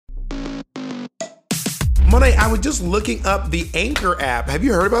Monet, I was just looking up the Anchor app. Have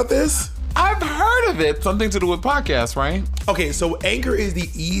you heard about this? I've heard of it. Something to do with podcasts, right? Okay, so Anchor is the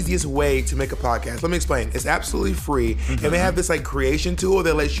easiest way to make a podcast. Let me explain. It's absolutely free, and they have this like creation tool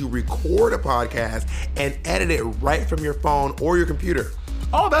that lets you record a podcast and edit it right from your phone or your computer.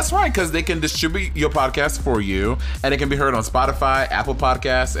 Oh, that's right, because they can distribute your podcast for you, and it can be heard on Spotify, Apple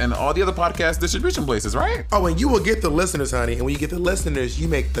Podcasts, and all the other podcast distribution places, right? Oh, and you will get the listeners, honey. And when you get the listeners, you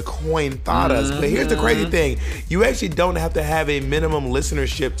make the coin fadas. But here's the crazy thing. You actually don't have to have a minimum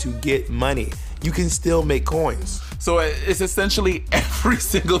listenership to get money. You can still make coins. So it's essentially every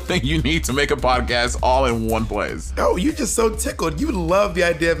single thing you need to make a podcast all in one place. Oh, you just so tickled. You love the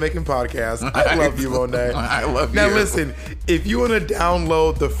idea of making podcasts. I love you, Monet. I love you. Now listen, if you want to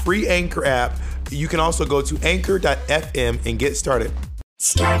download the free Anchor app, you can also go to anchor.fm and get started.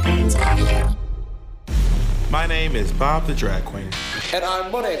 Scarpins Avenue. My name is Bob the Drag Queen. And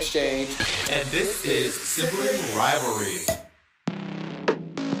I'm Money Exchange. And this is Sibling Rivalry.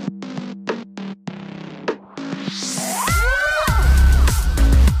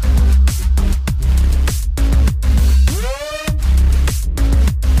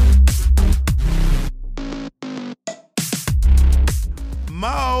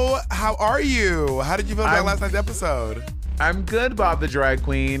 Mo, how are you? How did you feel about last night's episode? I'm good, Bob the Drag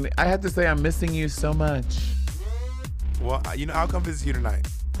Queen. I have to say I'm missing you so much. Well, I'll come visit you tonight.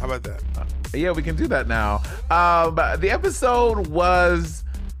 How about that? Yeah, we can do that now. The episode was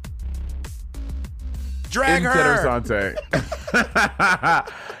Drag her. Interessante.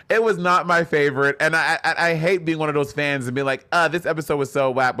 It was not my favorite, and I hate being one of those fans and being like, this episode was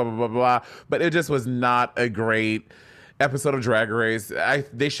so whack, blah, blah, blah, blah. But it just was not a great episode of Drag Race.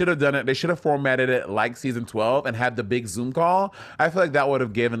 They should have done it. They should have formatted it like season 12 and had the big Zoom call. I feel like that would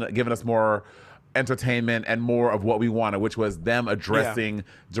have given us more entertainment and more of what we wanted, which was them addressing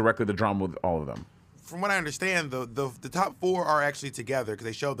directly the drama with all of them. From what I understand, the top four are actually together because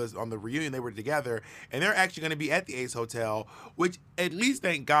they showed this on the reunion. They were together, and they're actually going to be at the Ace Hotel. Which, at least,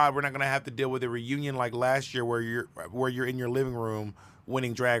 thank God, we're not going to have to deal with a reunion like last year, where you're in your living room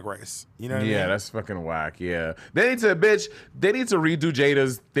winning Drag Race. You know what I mean? Yeah, that's fucking whack. Yeah, they need to redo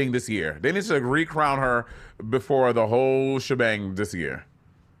Jada's thing this year. They need to recrown her before the whole shebang this year.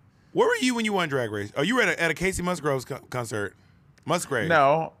 Where were you when you won Drag Race? Oh, you were at a Casey Musgraves concert. Musgrave.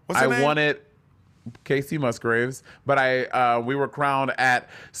 No, what's her name? won it. Casey Musgraves, but we were crowned at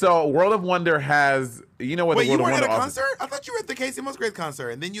World of Wonder has what Wait, the World you of weren't Wonder at a office- concert? I thought you were at the Casey Musgraves concert,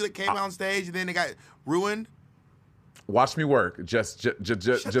 and then you came on stage, and then it got ruined. Watch me work. Just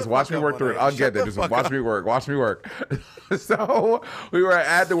watch me up, work through it. Monet. I'll Shut get there. the Just fuck watch up. me work. Watch me work. So we were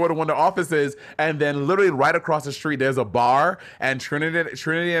at the World of Wonder offices, and then literally right across the street, there's a bar, and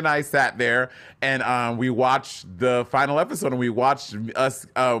Trinity and I sat there, and we watched the final episode, and we watched us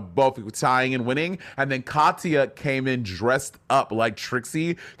both tying and winning, and then Katya came in dressed up like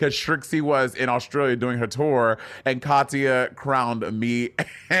Trixie, because Trixie was in Australia doing her tour, and Katya crowned me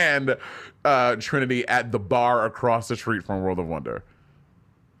and Trinity at the bar across the street from World of Wonder.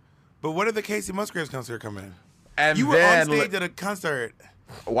 But what did the Casey Musgraves concert come in? And You were then on stage at a concert.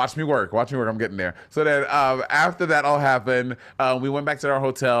 Watch me work. I'm getting there. So then after that all happened, we went back to our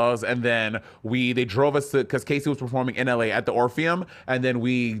hotels, and then they drove us to, because Casey was performing in LA at the Orpheum, and then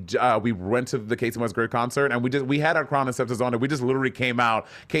we went to the Casey Musgrave concert, and we had our crown and scepters on, and we just literally came out.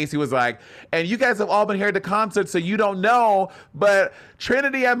 Casey was like, and you guys have all been here at the concert, so you don't know, but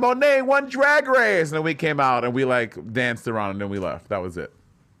Trinity and Monet won Drag Race. And then we came out and we like danced around, and then we left. That was it.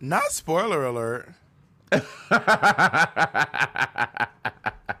 Not spoiler alert.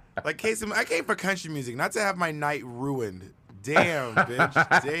 Like Casey, I came for country music, not to have my night ruined. Damn, bitch.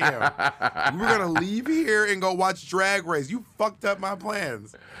 Damn. We were gonna leave here and go watch Drag Race. You fucked up my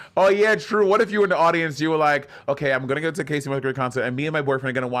plans. Oh yeah, true. What if you were in the audience? You were like, okay, I'm gonna go to Casey Musgrave concert, and me and my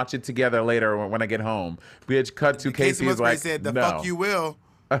boyfriend are gonna watch it together later when I get home. Bitch, cut to Casey Casey is Musgrave like, said, "The no. fuck you will."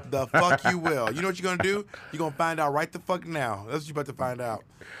 The fuck you will. You know what you're gonna do? You're gonna find out right the fuck now. That's what you're about to find out.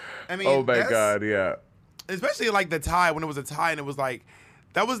 I mean, Oh my god, yeah. especially like the tie, when it was a tie and it was like,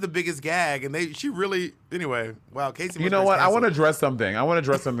 that was the biggest gag, and she really, anyway. Wow, Casey. You know what? I want to address something. I want to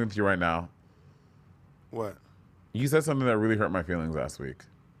address something to you right now. What? You said something that really hurt my feelings last week.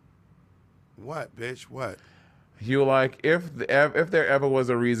 What, bitch? What? You were like, if there ever was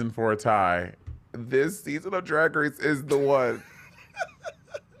a reason for a tie, this season of Drag Race is the one.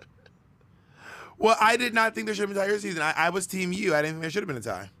 Well, I did not think there should have been a tie this season. I was team you. I didn't think there should have been a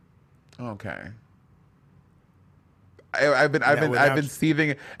tie. Okay. I've been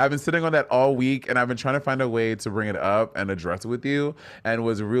sitting on that all week, and I've been trying to find a way to bring it up and address it with you, and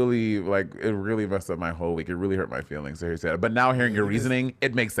was really like, it really messed up my whole week. It really hurt my feelings to hear you say that. But now hearing your reasoning,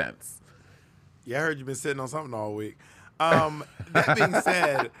 it makes sense. Yeah, I heard you've been sitting on something all week. That being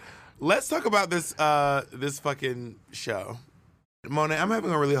said, let's talk about this fucking show. Monet, I'm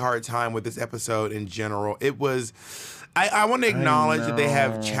having a really hard time with this episode in general. It was, I want to acknowledge that they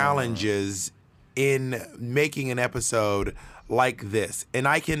have challenges in making an episode like this, and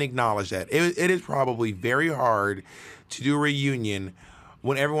I can acknowledge that. It is probably very hard to do a reunion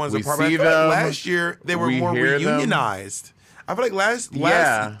when everyone's apart. I feel like last year they were more reunionized. I feel like last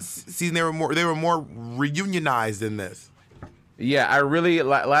season they were more reunionized than this. Yeah, I really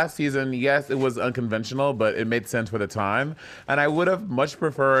last season. Yes, it was unconventional, but it made sense for the time. And I would have much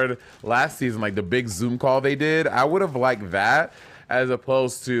preferred last season, like the big Zoom call they did. I would have liked that as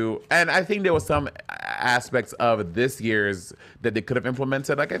opposed to. And I think there was some aspects of this year's that they could have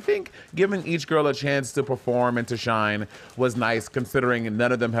implemented. Like I think giving each girl a chance to perform and to shine was nice, considering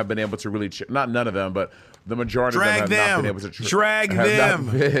none of them have been able to really. Not none of them, but. The majority of them have not been able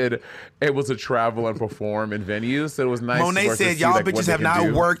to able to travel and perform in venues. So it was nice. Monet said, "Y'all bitches have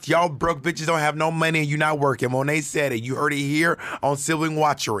not worked. Y'all broke bitches don't have no money, and you not working." Monet said it. You heard it here on Sibling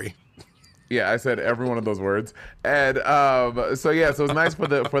Watchery. Yeah, I said every one of those words, and so it was nice for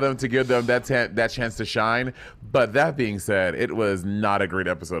them to give them that chance to shine. But that being said, it was not a great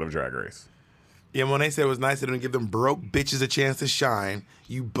episode of Drag Race. Yeah, Monet said it was nice of them to give them broke bitches a chance to shine.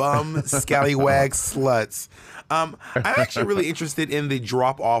 You bum, scallywag sluts. I'm actually really interested in the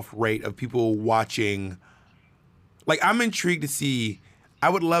drop-off rate of people watching. Like, I'm intrigued to see. I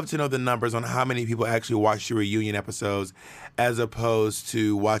would love to know the numbers on how many people actually watch the reunion episodes as opposed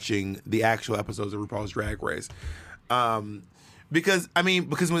to watching the actual episodes of RuPaul's Drag Race. Because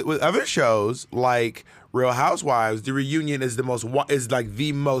with other shows like Real Housewives, the reunion is the most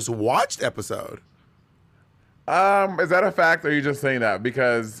watched episode. Is that a fact, or are you just saying that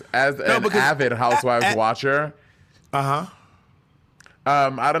because as an avid Housewives watcher? I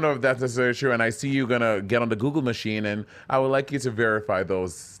don't know if that's necessarily true, and I see you gonna get on the Google machine, and I would like you to verify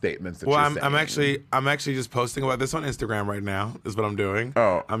those statements. I'm actually just posting about this on Instagram right now. Is what I'm doing.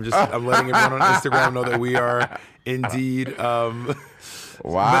 Oh, I'm letting everyone on Instagram know that we are indeed.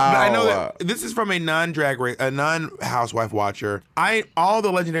 Wow. But I know that this is from a non-housewife watcher. All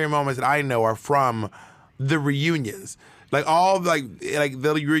the legendary moments that I know are from the reunions. Like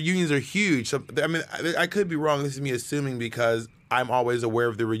the reunions are huge. So I mean, I could be wrong. This is me assuming because I'm always aware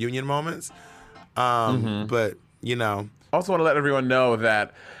of the reunion moments. But you know. Also want to let everyone know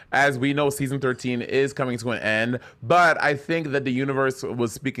that as we know, season 13 is coming to an end, but I think that the universe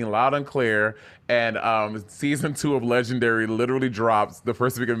was speaking loud and clear, and season 2 of Legendary literally drops the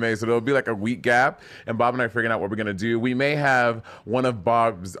first week of May, so there'll be like a week gap, and Bob and I are figuring out what we're going to do. We may have one of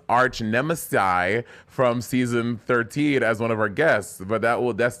Bob's arch nemesis from season 13 as one of our guests, but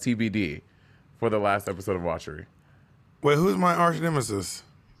that's TBD for the last episode of Watchery. Wait, who's my arch nemesis?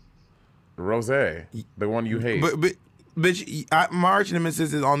 Rose, the one you hate. But bitch, my arch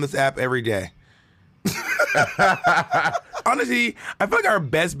nemesis is on this app every day. Honestly, I feel like our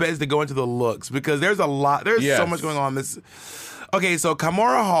best bet is to go into the looks because there's so much going on. Okay, so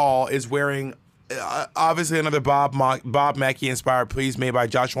Kamora Hall is wearing obviously another Bob Mackie inspired piece made by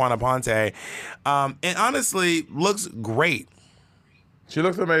Joshua Ponte, and honestly looks great. She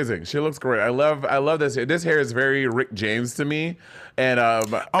looks amazing. She looks great. I love this hair. This hair is very Rick James to me, and oh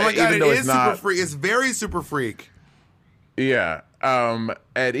my god, it is super freak. It's very super freak. Yeah. And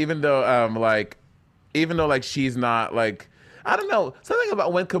even though she's not like, I don't know, something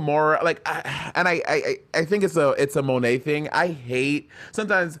about when Kamora I think it's a Monet thing. I hate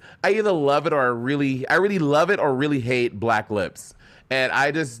sometimes I either love it or I really love it or really hate black lips. And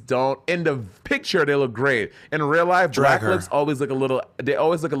I just don't. In the picture, they look great. In real life, black lips always look a little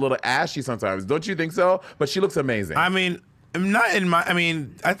ashy sometimes. Don't you think so? But she looks amazing. I mean,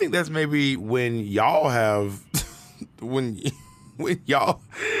 I think that's maybe when y'all have. When y'all,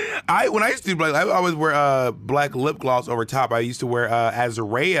 when I used to do black, I always wear black lip gloss over top. I used to wear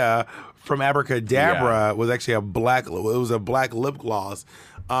Azalea from Abracadabra was actually a black lip gloss.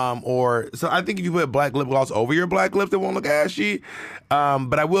 So I think if you put black lip gloss over your black lips, it won't look ashy.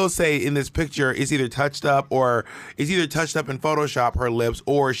 But I will say in this picture, it's either touched up in Photoshop, her lips,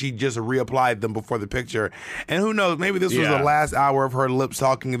 or she just reapplied them before the picture. And who knows, maybe this was the last hour of her lips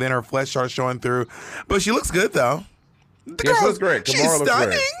talking, and then her flesh starts showing through. But she looks good though. She looks great. Kamora looks stunning.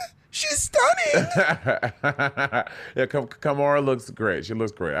 Great. She's stunning. Yeah, Kamora looks great. She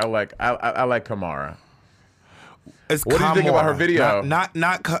looks great. I like Kamara. What do you think about her video? Not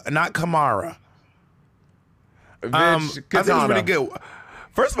Kamara. Bitch, I think it was pretty good.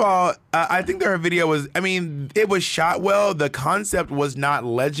 First of all, I think their video was. I mean, it was shot well. The concept was not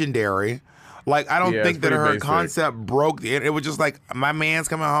legendary. Like, I don't Yeah, think it's that pretty her basic. concept broke. It was just like, my man's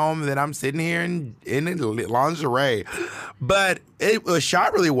coming home, and then I'm sitting here in lingerie. But it was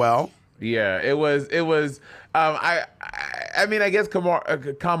shot really well. Yeah, it was. I mean, I guess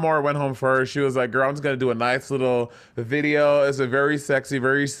Kamora went home first. She was like, "Girl, I'm just gonna do a nice little video. It's a very sexy,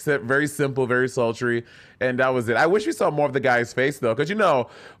 very simple, very sultry." And that was it. I wish we saw more of the guy's face though, because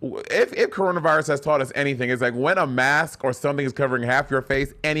if coronavirus has taught us anything, it's like when a mask or something is covering half your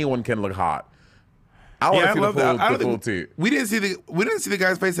face, anyone can look hot. I want to see the full tee. We didn't see the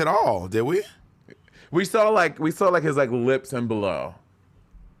guy's face at all, did we? We saw his lips and below.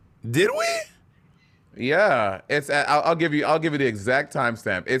 Did we? Yeah, it's at. I'll give you the exact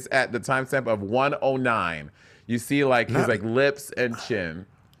timestamp. It's at the timestamp of 1:09. You see his lips and chin.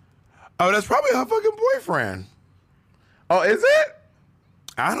 Oh, that's probably her fucking boyfriend. Oh, is it?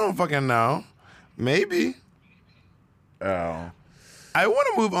 I don't fucking know. Maybe. Oh. I want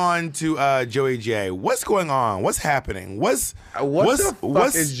to move on to Joey J. What's going on? What's happening? What the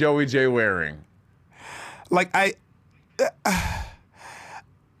fuck is Joey J wearing? It's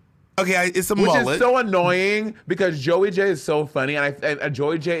a Which mullet. is so annoying because Joey J is so funny and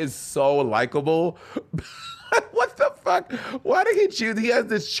Joey J is so likable. What the fuck? Why did he choose? He has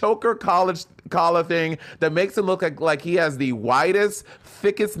this choker collar thing that makes him look like he has the widest,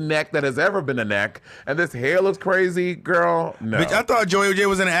 thickest neck that has ever been a neck. And this hair looks crazy, girl. No. Bitch, I thought Joey J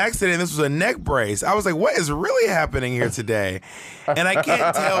was in an accident. This was a neck brace. I was like, what is really happening here today? And I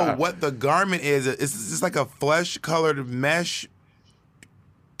can't tell what the garment is. It's just like a flesh-colored mesh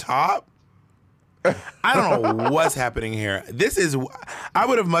top. I don't know what's happening here. I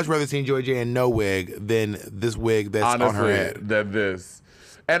would have much rather seen Joey J in no wig than this wig that's on her head. Than this.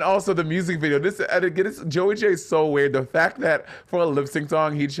 And also the music video. Joey J is so weird. The fact that for a lip sync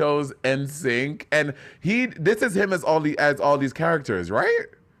song he chose NSYNC, and this is him as all these characters, right?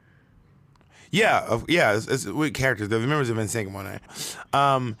 Yeah, it's with characters. The members of NSYNC one night.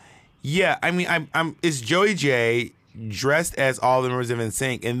 Yeah, I mean, it's Joey J dressed as all the members of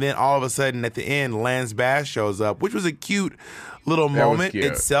NSYNC, and then all of a sudden at the end, Lance Bass shows up, which was a cute little moment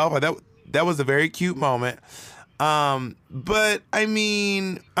itself. That was a very cute moment. But I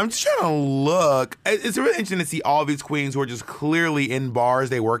mean, I'm just trying to look. It's really interesting to see all these queens who are just clearly in bars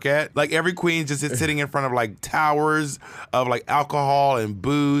they work at. Like every queen just is sitting in front of like towers of like alcohol and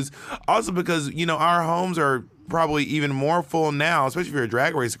booze. Also because, our homes are probably even more full now, especially if you're a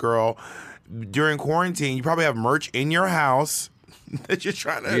Drag Race girl. During quarantine, you probably have merch in your house that you're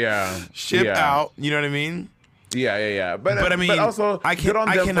trying to ship out. You know what I mean? Yeah. But I mean, but also, I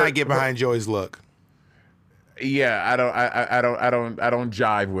cannot get behind Joey's look. Yeah, I don't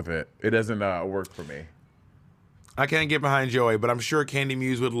jive with it. It doesn't work for me. I can't get behind Joey, but I'm sure Candy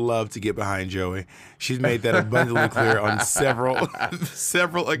Muse would love to get behind Joey. She's made that abundantly clear on several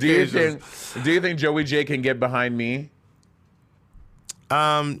occasions. Do you think Joey J can get behind me?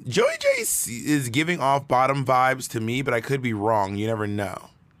 Joey J is giving off bottom vibes to me, but I could be wrong. You never know.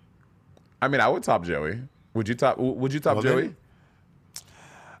 I mean, I would top Joey. Would you top Joey?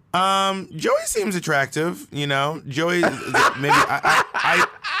 Joey seems attractive. Joey maybe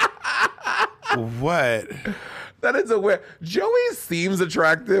what? That is a weird. Joey seems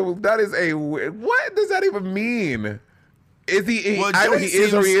attractive. That is a weird. What does that even mean? Is he? Well, either he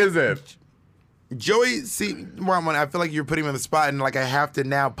is or he isn't. Joey, I feel like you're putting me on the spot, and like I have to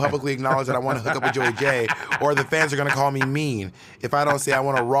now publicly acknowledge that I want to hook up with Joey J, or the fans are going to call me mean if I don't say I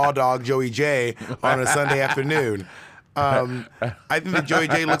want to raw dog Joey J on a Sunday afternoon. I think that Joey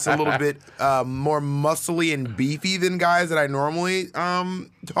J looks a little bit more muscly and beefy than guys that I normally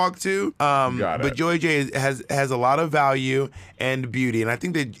talk to. But Joey J has a lot of value and beauty, and I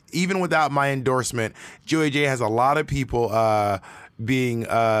think that even without my endorsement, Joey J has a lot of people being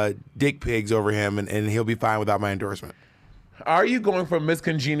dick pigs over him, and he'll be fine without my endorsement. Are you going for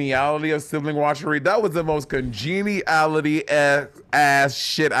miscongeniality of sibling watchery? That was the most congeniality ass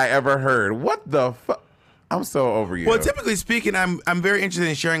shit I ever heard. What the fuck? I'm so over you. Well, typically speaking, I'm very interested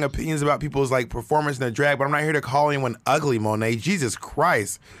in sharing opinions about people's like performance in their drag, but I'm not here to call anyone ugly, Monet. Jesus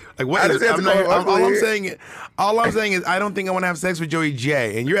Christ! Like what? All I'm saying is I don't think I want to have sex with Joey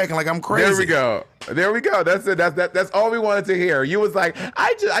J, and you're acting like I'm crazy. There we go. That's it. That's all we wanted to hear. You was like,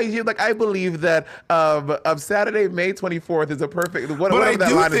 I believe that Saturday, May 24th is a perfect. Whatever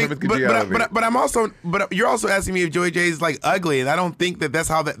that line is. But you're also asking me if Joey J is like ugly, and I don't think that's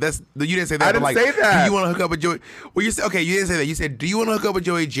how that's. You didn't say that. I didn't say that. Do you want to hook up with Joey? Well, you said okay. You didn't say that. You said, do you want to hook up with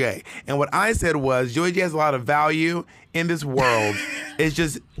Joey J? And what I said was, Joey J has a lot of value in this world. It's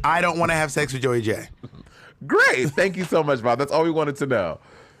just I don't want to have sex with Joey J. Great. Thank you so much, Bob. That's all we wanted to know.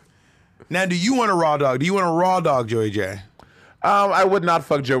 Now, do you want a raw dog? Do you want a raw dog, Joey J? I would not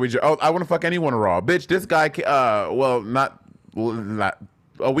fuck Joey J. Oh, I wouldn't fuck anyone raw. Bitch, this guy, not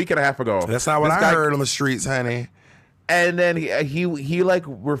a week and a half ago. That's not what this I guy, heard on the streets, honey. And then he like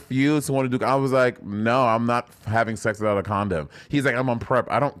refused to want to do. I was like, no, I'm not having sex without a condom. He's like, I'm on PrEP.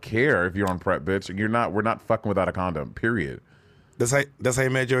 I don't care if you're on PrEP, bitch. You're not. We're not fucking without a condom. Period. That's how you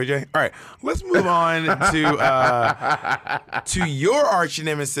met Joey J. All right, let's move on to your arch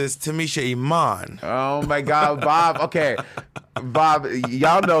nemesis, Tamisha Iman. Oh my God, Bob. Okay, Bob,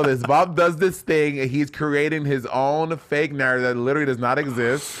 y'all know this. Bob does this thing. He's creating his own fake narrative that literally does not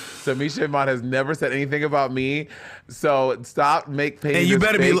exist. Tamisha Iman has never said anything about me, so stop painting. And you this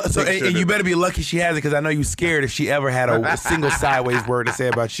better be fake picture and you better be lucky she has it, because I know you scared if she ever had a single sideways word to say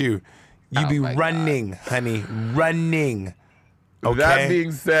about you. You'd be running, honey, running. Okay. That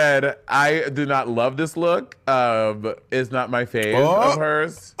being said, I do not love this look. It's not my fave of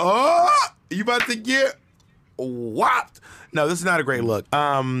hers. Oh, you about to get whopped? No, this is not a great look.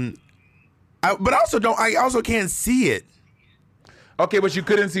 But I also can't see it. Okay, but you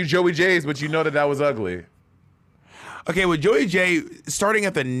couldn't see Joey J's, but you know that was ugly. Okay, well, Joey J, starting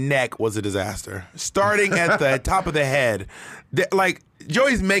at the neck was a disaster. Starting at the top of the head,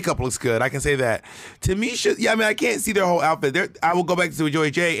 Joey's makeup looks good. I can say that. Tamisha, yeah, I mean, I can't see their whole outfit. I will go back to Joey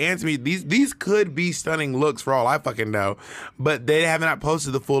J and to me. These could be stunning looks for all I fucking know, but they have not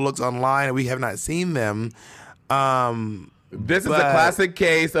posted the full looks online, and we have not seen them. This is a classic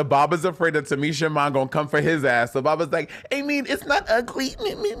case of Baba's afraid that Tamisha Iman gonna come for his ass. So Baba's like, I mean, it's not ugly.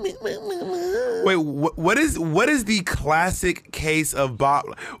 Wait, what is the classic case of Bob?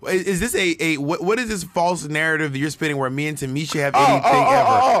 Is this what is this false narrative that you're spinning where me and Tamisha have anything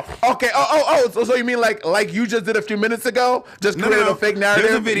ever? Okay. So you mean like you just did a few minutes ago? Just created a fake narrative?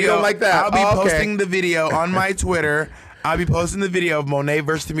 There's a video. You don't like that? I'll be posting the video on my Twitter. I'll be posting the video of Monet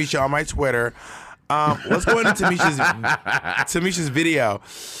versus Tamisha on my Twitter. Let's go into Tamisha's video.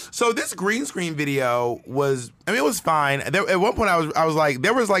 So this green screen video was, I mean, it was fine. At one point I was like,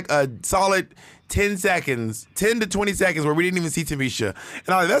 there was like a solid 10 to 20 seconds where we didn't even see Tamisha. And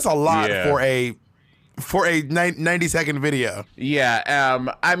I was like, that's a lot for a 90-second video.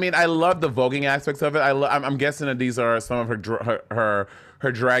 Yeah. I mean, I love the voguing aspects of it. I'm guessing that these are some of her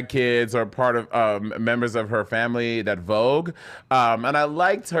drag kids or part of members of her family that vogue. And I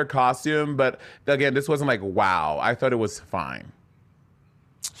liked her costume, but again, this wasn't like, wow. I thought it was fine.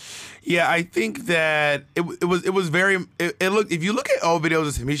 Yeah, I think that it was very. It looked. If you look at old videos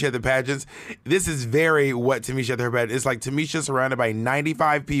of Tamisha at the pageants, this is very what Tamisha at her pageant. It's like Tamisha surrounded by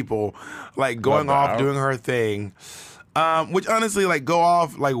 95 people, like going off doing her thing, which honestly, like go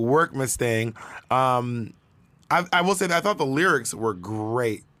off like work Miss thing. I will say that I thought the lyrics were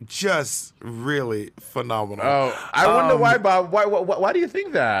great, just really phenomenal. Oh, I wonder why, Bob. Why do you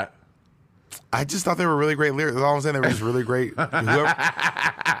think that? I just thought they were really great lyrics. That's all I'm saying. They were just really great.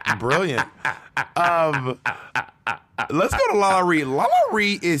 Brilliant. Let's go to Lala Ree. Lala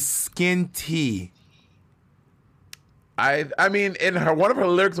Ree is skinty. I mean, one of her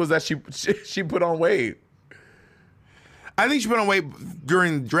lyrics was that she put on weight. I think she put on weight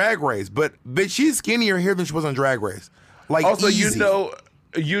during Drag Race, but she's skinnier here than she was on Drag Race. Like, also, easy.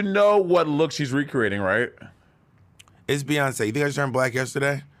 you know what look she's recreating, right? It's Beyonce. You think I just turned black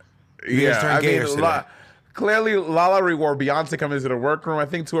yesterday? Clearly, Lala Ree wore Beyonce coming into the workroom. I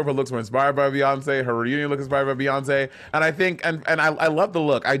think two of her looks were inspired by Beyonce. Her reunion look inspired by Beyonce. And I think, and I love the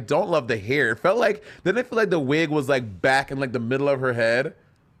look. I don't love the hair. It felt like, didn't it feel like the wig was like back in like the middle of her head?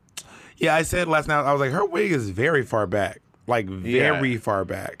 Yeah, I said last night, I was like, her wig is very far back. Like, very far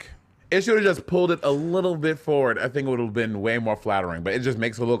back. It should have just pulled it a little bit forward. I think it would have been way more flattering. But it just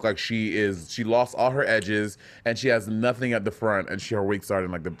makes her look like she lost all her edges and she has nothing at the front, and her wig started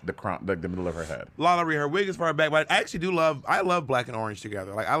in like the crown, like the middle of her head. Lala Ree, her wig is far back, but I actually I love black and orange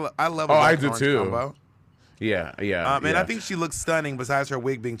together. Like I love. A black I do and orange too. Combo. Yeah. And I think she looks stunning. Besides her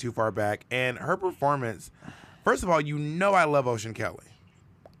wig being too far back, and her performance. First of all, I love Ocean Kelly.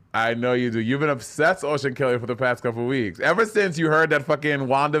 I know you do. You've been obsessed with Ocean Kelly for the past couple of weeks. Ever since you heard that fucking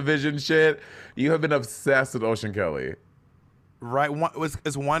WandaVision shit, you have been obsessed with Ocean Kelly. Right.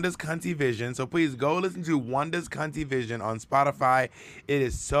 It's Wanda's Cunty Vision. So please go listen to Wanda's Cunty Vision on Spotify. It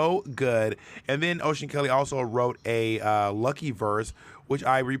is so good. And then Ocean Kelly also wrote a Lucky Verse, which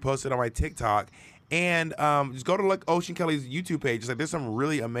I reposted on my TikTok. And just go to Ocean Kelly's YouTube page. It's like there's some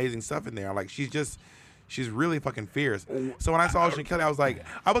really amazing stuff in there. Like she's really fucking fierce. So when I saw Ocean Kelly, I was like,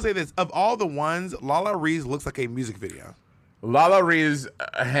 I would say this. Of all the ones, Lala Ree's looks like a music video. Lala Ree's,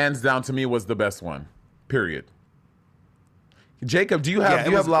 hands down to me, was the best one. Period. Jacob, do you Yeah, have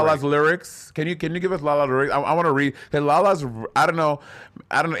it was Lala's great. lyrics? Can you give us Lala's lyrics? I want to read. Cause Lala's, I don't know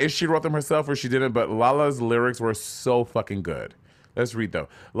if she wrote them herself or she didn't, but Lala's lyrics were so fucking good. Let's read them.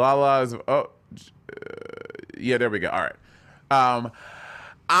 Lala's. Yeah, there we go. All right.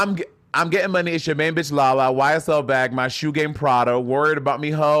 I'm getting money. It's your main bitch Lala. YSL bag. My shoe game Prada. Worried about me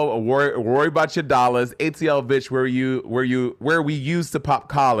hoe. Worry about your dollars. ATL bitch. Where we used to pop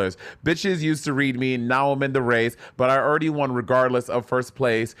collars. Bitches used to read me. Now I'm in the race, but I already won regardless of first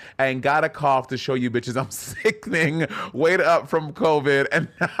place. I ain't got a cough to show you bitches I'm sickening. Wait up from COVID, and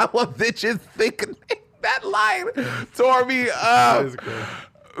now a bitch is thickening. That line tore me up.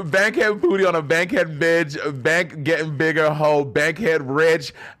 Bankhead booty on a bankhead bitch, bank getting bigger hoe, bankhead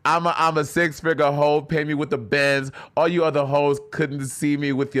rich. I'm a six-figure hoe, pay me with the Benz. All you other hoes couldn't see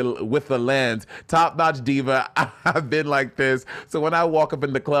me with the lens. Top-notch diva, I've been like this. So when I walk up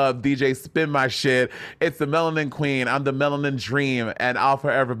in the club, DJ spin my shit. It's the Melanin Queen, I'm the Melanin Dream, and I'll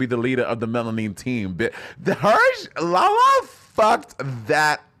forever be the leader of the Melanin team. Lala fucked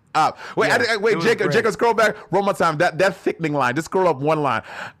that up. Wait, Yeah, wait, it was Jacob, great. scroll back. Roll my time. That thickening line. Just scroll up one line.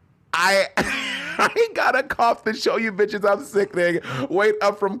 I ain't got a cough to show you bitches I'm sickening. Wait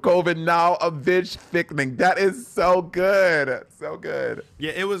up from COVID, now a bitch thickening. That is so good. So good.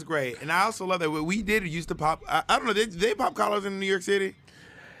 Yeah, it was great. And I also love that we used to pop, I don't know, did they pop collars in New York City?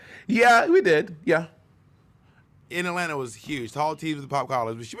 Yeah, we did. Yeah. In Atlanta, it was huge. Tall tees with the pop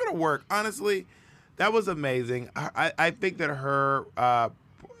collars. But she went to work. Honestly, that was amazing. I think that her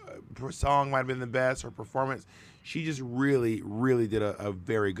song might have been the best. Her performance, she just really, really did a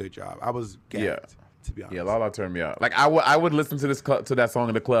very good job. I was gagged, to be honest. Yeah, Lala turned me out. Like I would listen to to that song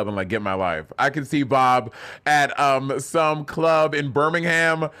in the club and like get my life. I could see Bob at some club in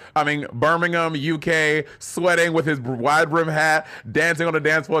Birmingham, UK, sweating with his wide brim hat, dancing on the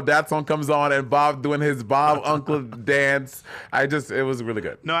dance floor. That song comes on and Bob doing his Bob Uncle dance. It was really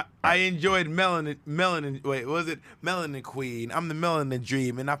good. No, I enjoyed Melanin. Wait, was it Melanin Queen? I'm the Melanin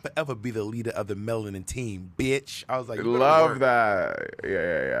Dream, and I'll forever be the leader of the Melanin team, bitch. I was like, Love that.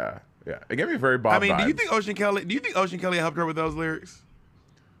 Yeah. It gave me very Bob. I mean, do you vibes. think Ocean Kelly helped her with those lyrics?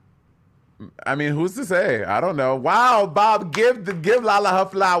 I mean, who's to say? I don't know. Wow, Bob, give Lala her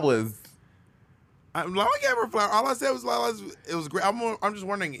flowers. Lala gave her flower. All I said was it was great. I'm just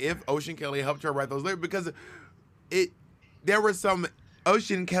wondering if Ocean Kelly helped her write those lyrics because there were some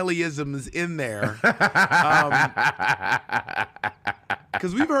Ocean Kellyisms in there.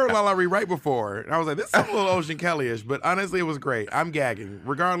 Because we've heard Lala rewrite before, and I was like, this is a little Ocean Kelly-ish, but honestly, it was great. I'm gagging,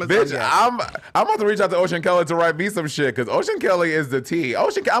 regardless. Bitch, I'm I'm about to reach out to Ocean Kelly to write me some shit because Ocean Kelly is the T. I'm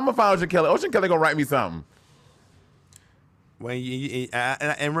gonna find Ocean Kelly. Ocean Kelly gonna write me something. When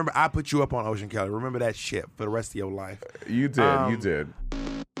and remember, I put you up on Ocean Kelly. Remember that shit for the rest of your life. You did. You did.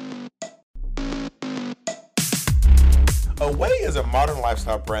 Away is a modern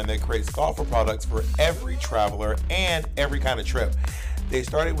lifestyle brand that creates thoughtful products for every traveler and every kind of trip. They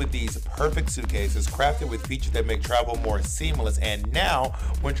started with these perfect suitcases crafted with features that make travel more seamless, and now,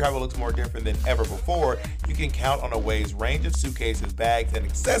 when travel looks more different than ever before, you can count on Away's range of suitcases, bags, and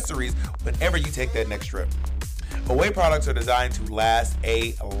accessories whenever you take that next trip. Away products are designed to last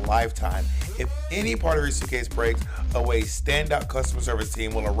a lifetime. If any part of your suitcase breaks, Away's standout customer service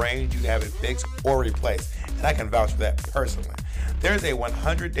team will arrange you to have it fixed or replaced, and I can vouch for that personally. There's a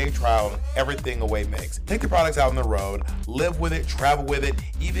 100-day trial on everything Away makes. Take the products out on the road, live with it, travel with it,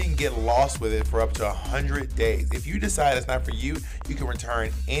 even get lost with it for up to 100 days. If you decide it's not for you, you can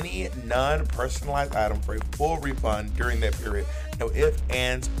return any non-personalized item for a full refund during that period. No ifs,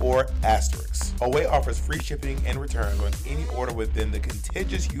 ands, or asterisks. Away offers free shipping and returns on any order within the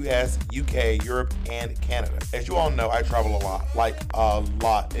contiguous US, UK, Europe, and Canada. As you all know, I travel a lot, like a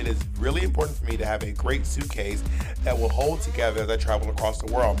lot. It is really important for me to have a great suitcase that will hold together as I travel across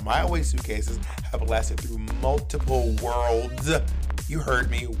the world. My Away suitcases have lasted through multiple worlds, you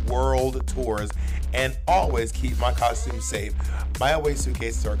heard me, world tours, and always keep my costumes safe. My Away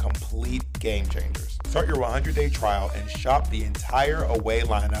suitcases are complete game changers. Start your 100-day trial and shop the entire Away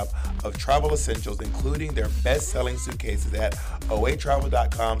lineup of travel essentials, including their best-selling suitcases at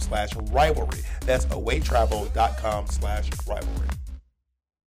awaytravel.com/rivalry. That's awaytravel.com/rivalry.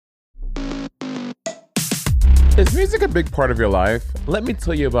 Is music a big part of your life? Let me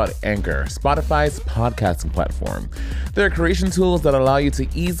tell you about Anchor, Spotify's podcasting platform. There are creation tools that allow you to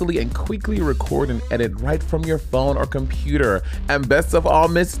easily and quickly record and edit right from your phone or computer. And best of all,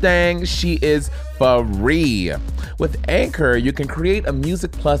 Miss Stang, she is free. With Anchor, you can create a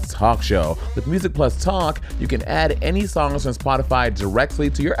Music Plus talk show. With Music Plus Talk, you can add any songs from Spotify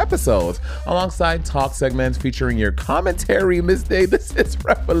directly to your episodes, alongside talk segments featuring your commentary. Miss Day, this is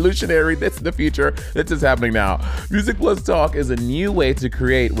revolutionary. This is the future. This is happening now. Music Plus Talk is a new way to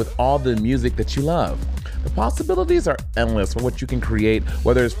create with all the music that you love. The possibilities are endless for what you can create,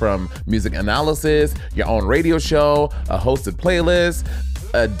 whether it's from music analysis, your own radio show, a hosted playlist,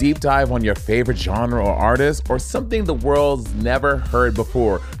 a deep dive on your favorite genre or artist, or something the world's never heard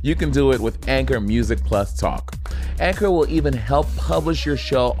before. You can do it with Anchor Music Plus Talk. Anchor will even help publish your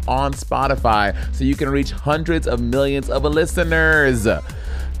show on Spotify so you can reach hundreds of millions of listeners.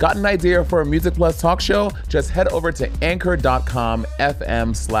 Got an idea for a Music Plus talk show? Just head over to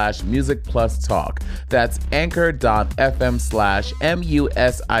anchor.fm/Music Plus Talk. That's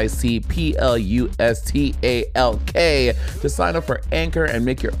anchor.fm/MusicPlusTalk to sign up for Anchor and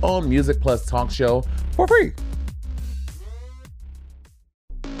make your own Music Plus talk show for free.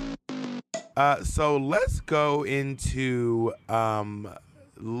 So let's go into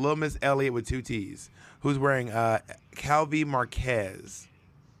Lil Miss Elliott with 2 T's, who's wearing Calvi Marquez.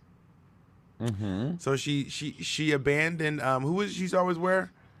 Mm-hmm. So she abandoned who was she's always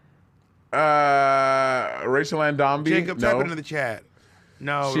wear? Rachel Ann Dombey. Jacob, no. type it in the chat.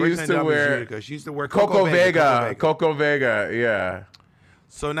 No, She Rachel used Ann to Dombey wear is Utica. She used to wear Coco Vega. Coco Coco Vega, yeah.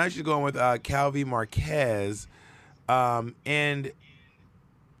 So now she's going with Calvi Marquez, and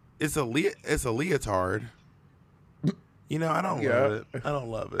it's a leotard. You know, I don't love it. I don't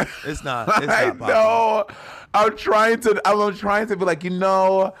love it. It's not. It's not I popular. know. I'm trying to be like,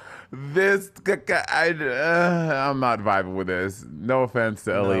 this. I'm not vibing with this. No offense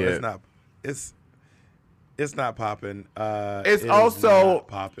to No, Elliot. it's not. It's not popping. It's it is also not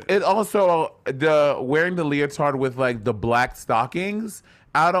popping. It's also the wearing the leotard with like the black stockings.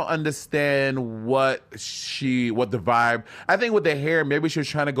 I don't understand what the vibe. I think with the hair, maybe she was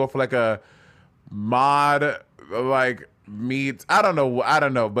trying to go for like a mod, like meets. I don't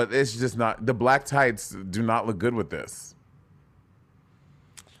know, but it's just not. The black tights do not look good with this.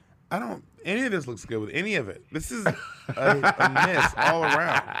 Any of this looks good with any of it. This is a miss all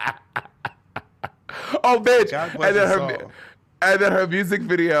around. Oh, bitch! God bless his soul. And then her music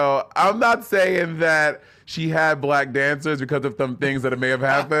video. I'm not saying that she had black dancers because of some things that may have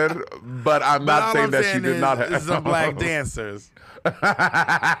happened, but I'm not saying that she did not have some black dancers.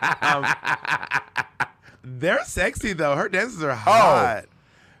 They're sexy though. Her dances are hot.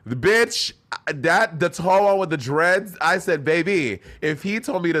 The bitch, the tall one with the dreads. I said, baby, if he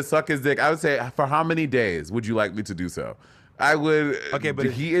told me to suck his dick, I would say, for how many days would you like me to do so? I would. Okay, but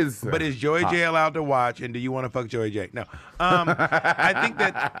he is. But is Joey J allowed to watch? And do you want to fuck Joey J? No. I think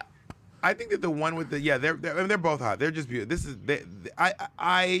that the one with they're both hot. They're just beautiful.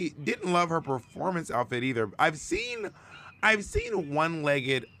 I didn't love her performance outfit either. I've seen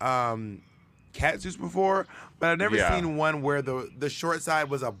one-legged catsuits before, but I've never seen one where the short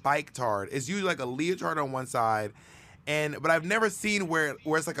side was a bike tard. It's usually like a leotard on one side, but I've never seen where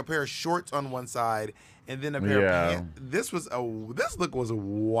it's like a pair of shorts on one side and then a pair of pants. This look was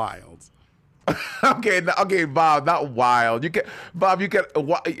wild. Okay, Bob, not wild. You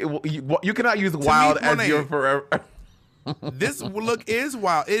cannot use wild as your forever. This look is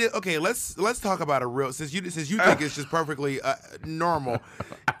wild. Okay, let's talk about it real. Since you think it's just perfectly normal,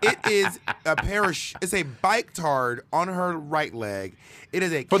 it is a pair of it's a bike tard on her right leg. It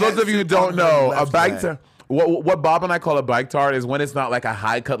is a for those of you who don't know, a bike tard. What Bob and I call a bike tard is when it's not like a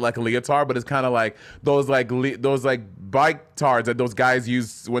high cut like a leotard, but it's kind of like those bike tards that those guys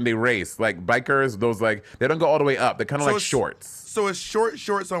use when they race, like bikers. Those like they don't go all the way up. They're kind of like shorts. So it's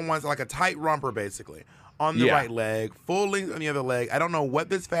shorts on one side, like a tight romper basically. On the right leg, full length on the other leg. I don't know what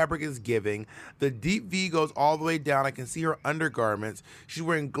this fabric is giving. The deep V goes all the way down. I can see her undergarments. She's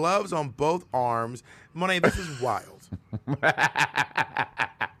wearing gloves on both arms. Monet, this is wild.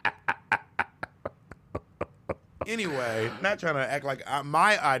 Anyway, not trying to act like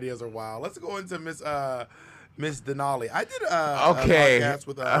my ideas are wild. Let's go into Miss Denali. I did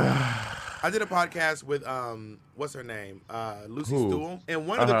a podcast with what's her name? Lucy Stool. And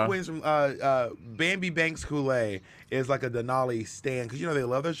one of the queens from Bambi Banks Kool-Aid is like a Denali stan because they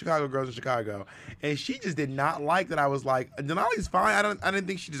love their Chicago girls in Chicago. And she just did not like that I was like, Denali's fine. I didn't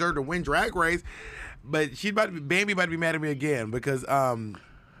think she deserved to win Drag Race, but Bambi about to be mad at me again because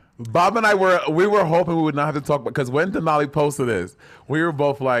Bob and I were hoping we would not have to talk because when Denali posted this, we were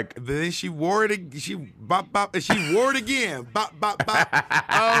both like. Then she wore it. She bop bop. And she wore it again. Bop bop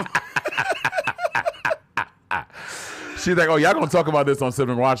bop. She's like, oh, y'all gonna talk about this on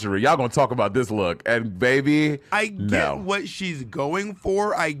Sibling Watchery. Y'all gonna talk about this look. And baby, I get no. what she's going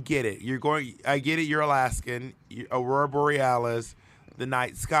for. I get it. I get it. You're Alaskan, Aurora Borealis, the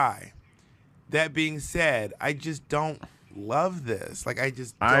night sky. That being said, I just don't love this. Like, I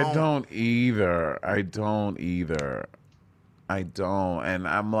just don't. I don't either. And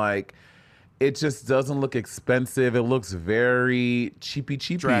I'm like, it just doesn't look expensive. It looks very cheapy.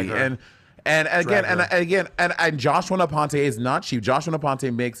 Drag her. And Joshua Naponte is not cheap. Joshua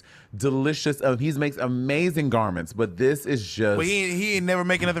Naponte makes delicious. He makes amazing garments, but this is just. Well, he ain't never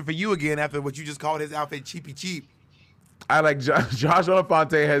making nothing for you again after what you just called his outfit cheap. I like Joshua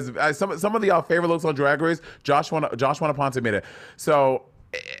Naponte has some of y'all favorite looks on Drag Race. Joshua Naponte made it. So,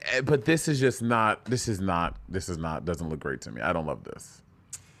 but this is just not. This is not. Doesn't look great to me. I don't love this.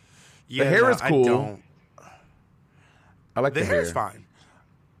 Yeah, the hair is cool. I don't. I like the hair. The hair's fine.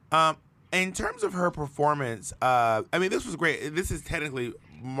 In terms of her performance, I mean, this was great. This is technically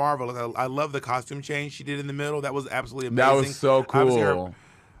marvelous. I love the costume change she did in the middle. That was absolutely amazing. That was so cool.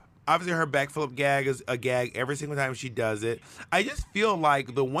 Obviously, her backflip gag is a gag every single time she does it. I just feel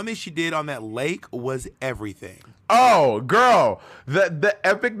like the one that she did on that lake was everything. Oh, girl, the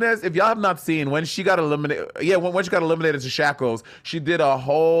epicness. If y'all have not seen when she got eliminated, when she got eliminated to Shackles, she did a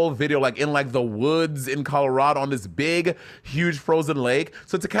whole video like in like the woods in Colorado on this big, huge frozen lake.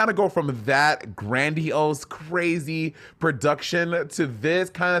 So to kind of go from that grandiose, crazy production to this,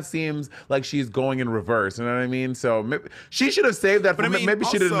 kind of seems like she's going in reverse. You know what I mean? So maybe, she should have saved that. Maybe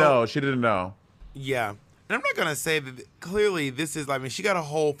she didn't know. She didn't know. Yeah. And I'm not going to say that clearly this is, I mean, she got a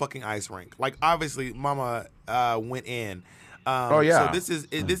whole fucking ice rink. Like, obviously, Mama went in. Oh, yeah. So this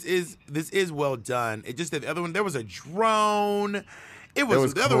is well done. It just that the other one, there was a drone. The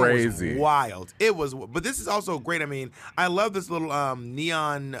other crazy. one was wild. But this is also great. I mean, I love this little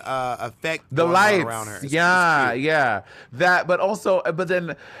neon effect. The lights around her. Yeah. But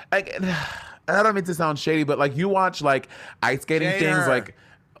then, like, I don't mean to sound shady, but like you watch like ice skating things like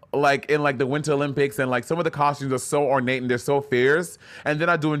in like the Winter Olympics, and like some of the costumes are so ornate and they're so fierce, and they're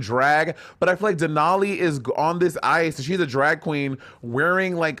not doing drag. But I feel like Denali is on this ice, and she's a drag queen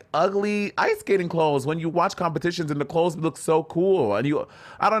wearing like ugly ice skating clothes. When you watch competitions and the clothes look so cool, and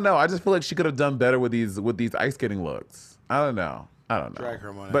I don't know. I just feel like she could have done better with these ice skating looks. I don't know. Drag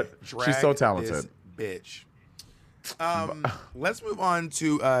her money. But she's so talented. This bitch. Let's move on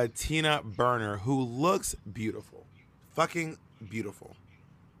to Tina Burner, who looks beautiful, fucking beautiful.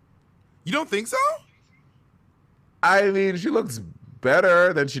 You don't think so? I mean, she looks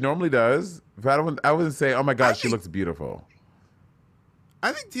better than she normally does. But I wouldn't say, oh my God, she looks beautiful.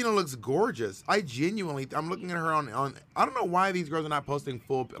 I think Tina looks gorgeous. I'm looking at her on. I don't know why these girls are not posting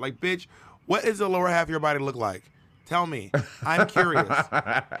full. Like, bitch, what does the lower half of your body look like? Tell me. I'm curious.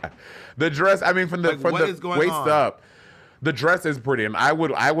 The dress, I mean, from the waist on? up. The dress is pretty, and I would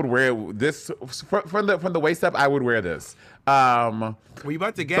wear this from the waist up. I would wear this. Well, you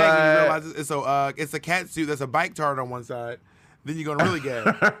about to gag and you realize it's a cat suit that's a bike turret on one side. Then you're gonna really gag.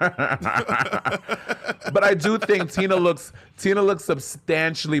 But I do think Tina looks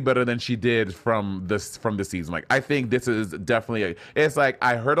substantially better than she did from the season. Like, I think this is definitely it's like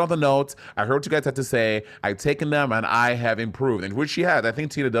I heard all the notes, I heard what you guys had to say, I've taken them, and I have improved. And which she has. I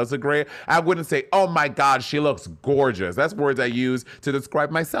think Tina does look great. I wouldn't say, oh my God, she looks gorgeous. That's words I use to describe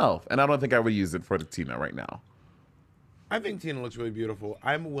myself, and I don't think I would use it for the Tina right now. I think Tina looks really beautiful.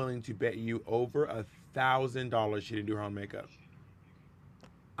 I'm willing to bet you over $1,000 she didn't do her own makeup.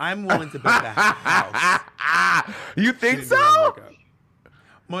 I'm willing to bet the house. You think so?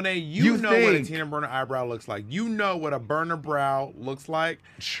 Monet, you know what a Tina Burner eyebrow looks like. You know what a burner brow looks like.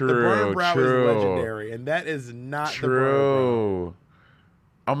 True. The burner brow is legendary, and that is not the burner brow.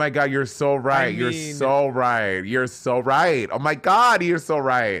 Oh my God, you're so right. You're so right. You're so right. Oh my God, you're so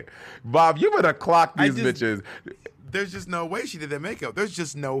right. Bob, you better clock these bitches. There's just no way she did that makeup. There's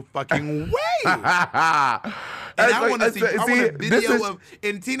just no fucking way. And I want to see a video of,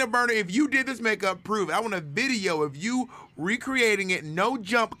 and Tina Burner, if you did this makeup, prove it. I want a video of you recreating it, no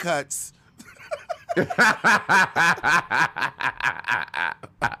jump cuts.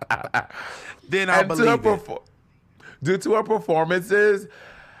 Then I'll believe it. Due to her performances,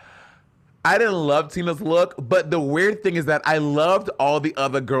 I didn't love Tina's look, but the weird thing is that I loved all the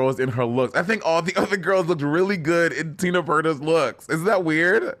other girls in her looks. I think all the other girls looked really good in Tina Burner's looks. Isn't that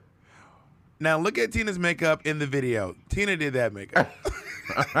weird? Now look at Tina's makeup in the video. Tina did that makeup.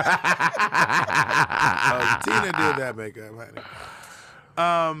 Tina did that makeup,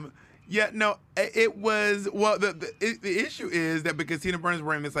 honey. Yeah, no, it was, well, the issue is that because Tina Burner's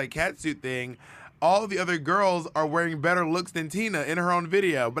wearing this like catsuit thing, all the other girls are wearing better looks than Tina in her own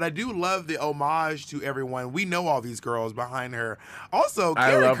video. But I do love the homage to everyone. We know all these girls behind her. Also,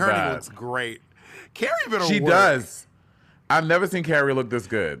 Carrie love Kerning that. looks great. Carrie better She work. does. I've never seen Carrie look this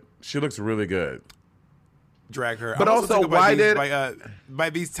good. She looks really good. Drag her. But I'm also, thinking why by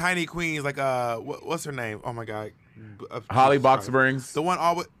these tiny queens like what's her name? Oh my god, Holly Box Springs. The one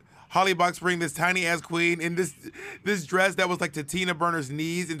always Holly Box Spring, this tiny ass queen in this dress that was like to Tina Burner's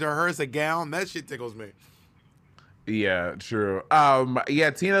knees and to her it's a gown. That shit tickles me. Yeah, true.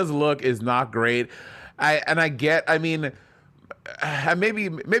 Yeah, Tina's look is not great. I mean,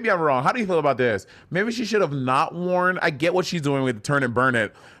 maybe I'm wrong. How do you feel about this? Maybe she should have not worn. I get what she's doing with Turn and Burn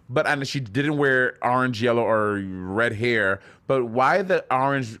It, but and she didn't wear orange, yellow, or red hair. But why the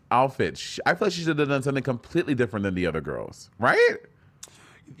orange outfit? I feel like she should have done something completely different than the other girls, right?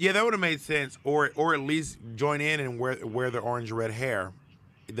 Yeah, that would have made sense, or at least join in and wear the orange red hair.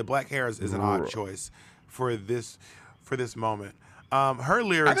 The black hair is an odd choice for this moment. Her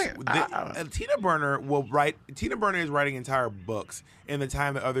lyrics, Tina Burner will write. Tina Burner is writing entire books in the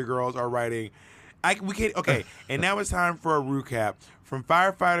time that other girls are writing. We can't. Okay, and now it's time for a recap. From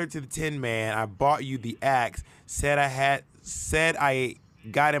firefighter to the Tin Man, I bought you the axe. Said I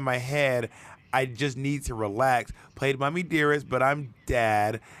got in my head. I just need to relax. Played Mommy Dearest, but I'm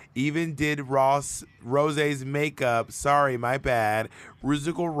Dad. Even did Rose's makeup. Sorry, my bad.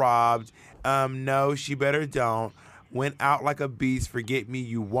 Rusical robbed. No, she better don't. Went out like a beast. Forget me,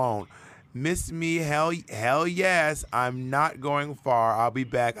 you won't. Miss me, hell yes. I'm not going far. I'll be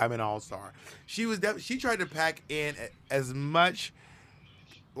back. I'm an all-star. She tried to pack in as much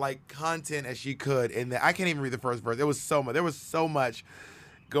like content as she could, and I can't even read the first verse. There was so much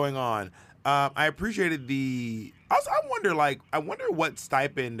going on. I appreciated the. Also, I wonder what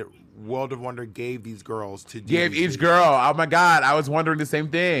stipend World of Wonder gave these girls to do. Gave each girl. Oh my God, I was wondering the same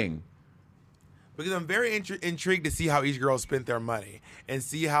thing. Because I'm very intrigued to see how each girl spent their money and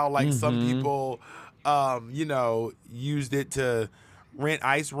see how like some people, used it to rent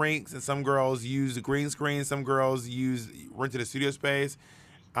ice rinks, and some girls used a green screen. Some girls rented a studio space.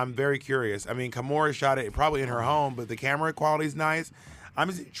 I'm very curious. I mean, Kimora shot it probably in her home, but the camera quality is nice. I'm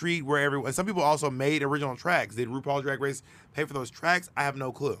just intrigued where everyone. Some people also made original tracks. Did RuPaul's Drag Race pay for those tracks? I have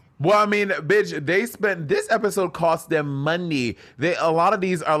no clue. Well, I mean, bitch, they spent this episode cost them money. A lot of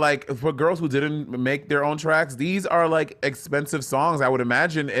these are like for girls who didn't make their own tracks. These are like expensive songs, I would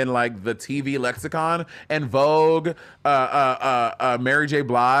imagine, in like the TV lexicon and Vogue, Mary J.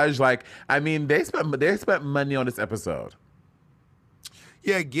 Blige. Like, I mean, they spent money on this episode.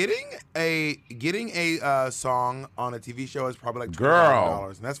 Yeah, getting a song on a TV show is probably like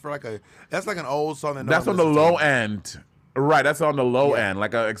 $20,000, and that's for that's like an old song that's on the low end, right? That's on the low end,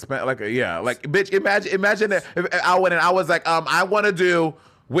 like bitch. Imagine that if I went and I was like, I want to do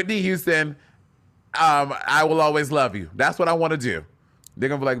Whitney Houston, I Will Always Love You. That's what I want to do. They're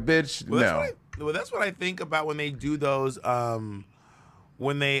gonna be like, bitch, no. That's what I think about when they do those.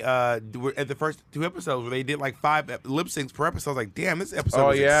 When they at the first 2 episodes where they did like 5 lip syncs per episode, I was like, damn, this episode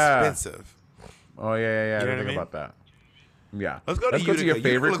was expensive. Oh yeah. You know I what I mean? About that. Yeah. Let's go to your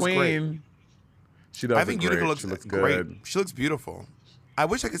favorite queen. Great. She does. I think Utica looks great. Good. She looks beautiful. I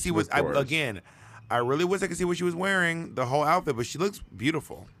wish I could see I really wish I could see what she was wearing, the whole outfit, but she looks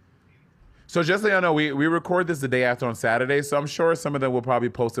beautiful. So just so y'all know, we record this the day after on Saturday, so I'm sure some of them will probably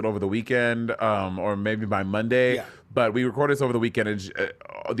post it over the weekend, or maybe by Monday. Yeah. But we record this over the weekend, and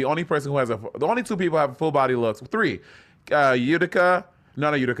the only person who has the only 2 people have full body looks. 3, Utica,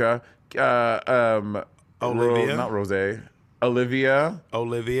 not Utica, Olivia, not Rose, Olivia,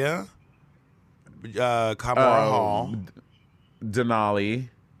 Kamora Hall, Denali,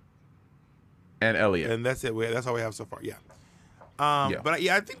 and Elliot, and that's it. That's all we have so far. Yeah. But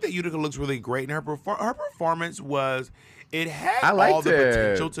I think that Utica looks really great, and her performance had all the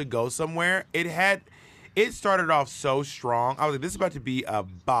potential to go somewhere. It started off so strong. I was like, this is about to be a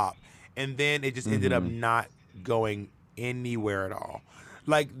bop, and then it just ended up not going anywhere at all.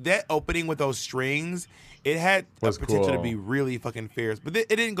 Like that opening with those strings, it had a potential to be really fucking fierce, but it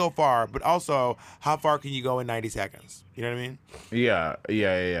didn't go far. But also, how far can you go in 90 seconds? You know what I mean?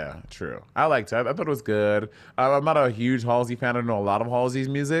 Yeah. True. I liked it. I thought it was good. I'm not a huge Halsey fan. I know a lot of Halsey's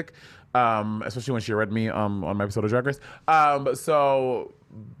music, especially when she read me on my episode of Drag Race. What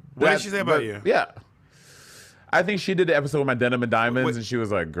did she say about you? Yeah, I think she did the episode with my Denim and Diamonds, and she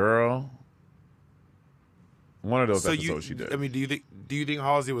was like, "Girl." One of those episodes she did. I mean, do you think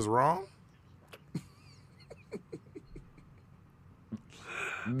Halsey was wrong?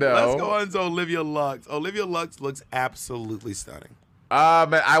 No. Let's go on to Olivia Lux. Olivia Lux looks absolutely stunning.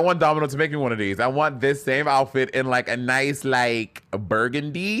 I want Domino to make me one of these. I want this same outfit in like a nice like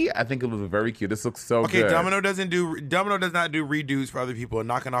burgundy. I think it looks very cute. This looks so Okay, good. Domino does not do redos for other people and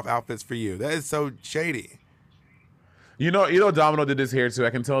knocking off outfits for you. That is so shady. You know, Domino did his hair too. I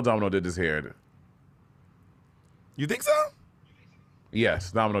can tell Domino did his hair. You think so?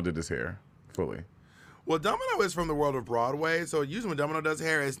 Yes, Domino did his hair fully. Well, Domino is from the world of Broadway, so usually when Domino does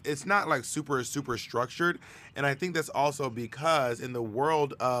hair, it's not like super structured, and I think that's also because in the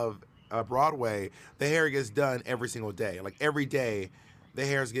world of Broadway, the hair gets done every single day. Like every day, the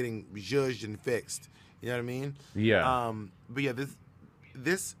hair is getting zhuzhed and fixed. You know what I mean? Yeah. But yeah,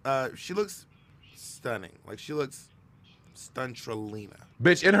 this she looks stunning. Like she looks stuntralina.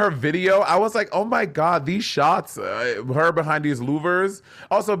 Bitch, in her video, I was like, oh my God, these shots, her behind these louvers.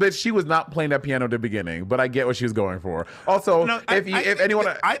 Also, bitch, she was not playing that piano at the beginning, but I get what she was going for. Also, No, if anyone...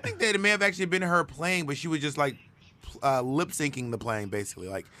 I think that it may have actually been her playing, but she was just like lip syncing the playing, basically.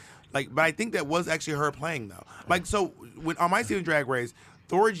 Like, but I think that was actually her playing though. Like, so when on my season Drag Race,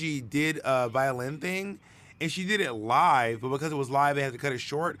 Thorgy did a violin thing, and she did it live, but because it was live, they had to cut it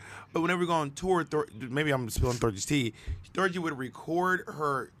short. But whenever we go on tour, maybe I'm spilling Thorgy's tea. Thorgy would record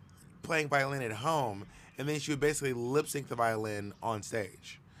her playing violin at home, and then she would basically lip sync the violin on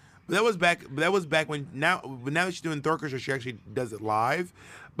stage. But that was back when now that she's doing Thorker's, she actually does it live.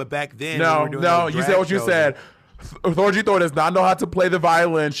 But back then, when we were doing those you drag said what you shows, said. Thorgy Thor does not know how to play the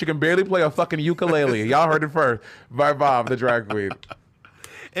violin. She can barely play a fucking ukulele. Y'all heard it first by Bob, the drag queen.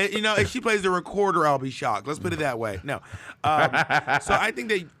 And, you know, if she plays the recorder, I'll be shocked. Let's put it that way. No. So I think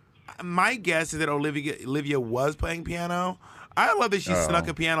that my guess is that Olivia was playing piano. I love that she snuck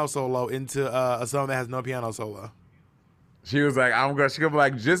a piano solo into a song that has no piano solo. She was like, she could be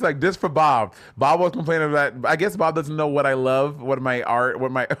like just for Bob. Bob was complaining that I guess Bob doesn't know what I love, what my art,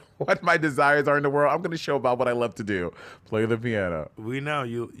 what my desires are in the world. I'm gonna show Bob what I love to do. Play the piano. We know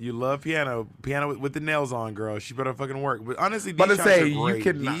you love piano with the nails on, girl. She better fucking work. But honestly, these shots are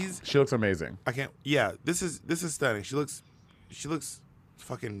great. She looks amazing. I can't. Yeah, this is stunning. She looks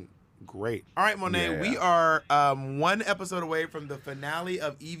fucking great. All right, Monet, Yeah. we are one episode away from the finale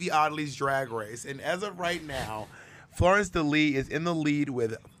of Evie Oddly's Drag Race, and as of right now, Florence DeLee is in the lead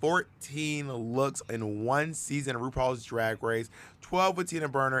with 14 looks in one season of RuPaul's Drag Race, 12 with Tina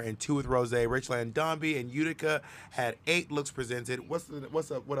Burner and 2 with Rose. Rachel Ann Dombey and Utica had 8 looks presented. What's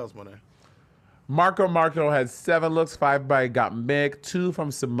up? What else, Monet? Marco had 7 looks, 5 by Gottmik, 2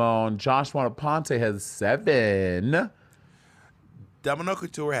 from Simone. Josh Ponte has 7. Domino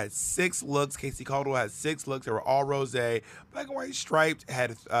Couture had 6 looks. Casey Caldwell had 6 looks. They were all rose. Black and White Striped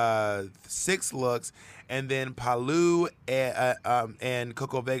had 6 looks. And then Palu and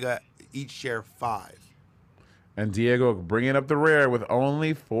Coco Vega each share 5. And Diego bringing up the rear with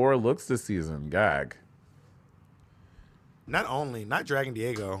only 4 looks this season. Gag. Not dragging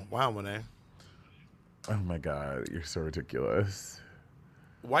Diego. Wow, Monet. Oh my God, you're so ridiculous.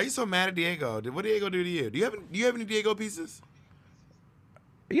 Why are you so mad at Diego? What did Diego do to you? Do you have any Diego pieces?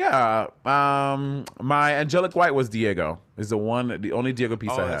 Yeah, my Angelic White was Diego. Is the only Diego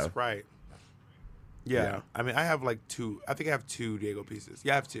piece I have. That's right. Yeah. Yeah. I mean, I have like 2. I think I have 2 Diego pieces.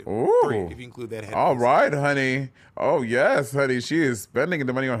 Yeah, I have 2. Ooh. 3 if you include that head. All piece. right, honey. Oh yes, honey. She is spending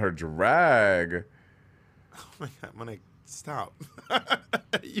the money on her drag. Oh my God, Monet, stop.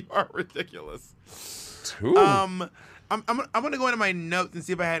 You are ridiculous. 2. I'm gonna go into my notes and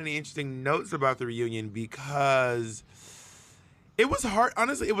see if I had any interesting notes about the reunion, because it was hard.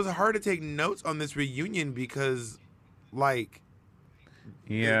 Honestly, it was hard to take notes on this reunion because, like,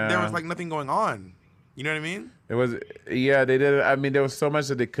 Yeah, there was like nothing going on. You know what I mean? It was, yeah, they did. I mean, there was so much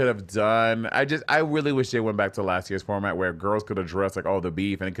that they could have done. I really wish they went back to last year's format where girls could address like all the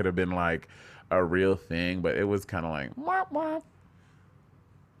beef and it could have been like a real thing, but it was kind of like, wah, wah.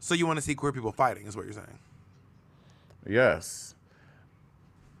 So you want to see queer people fighting, is what you're saying? Yes.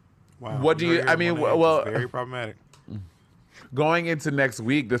 Wow. What do you? I mean, well, very problematic. going into next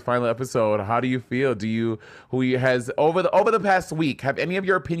week, this final episode, how do you feel? Over the past week, have any of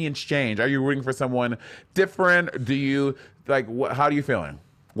your opinions changed? Are you rooting for someone different? Do you like? How are you feeling?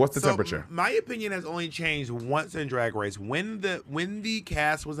 What's the temperature? My opinion has only changed once in Drag Race. When the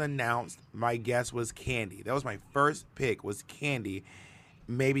cast was announced, my guess was Candy. That was my first pick. Was Candy?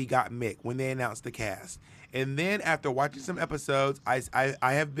 Maybe Gottmik when they announced the cast. And then after watching some episodes, I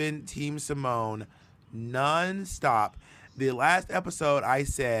have been Team Simone non-stop. The last episode, I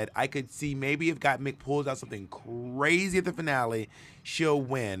said I could see maybe if Gottmik pulls out something crazy at the finale, she'll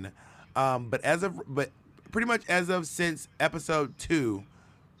win. But pretty much as of since episode 2,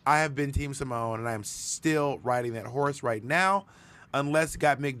 I have been Team Simone, and I am still riding that horse right now, unless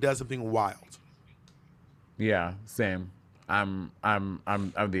Gottmik does something wild. Yeah, same. I'm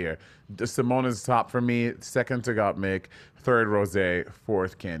there. Simone is top for me. Second to Gottmik. Third Rose.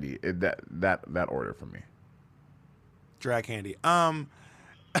 Fourth Candy. That order for me. Drag Candy. Here's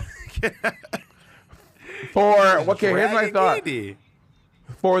my thought. Candy.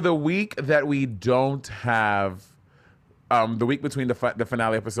 For the week that we don't have, the week between the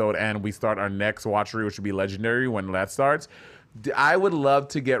finale episode and we start our next watchery, which would be Legendary when that starts, I would love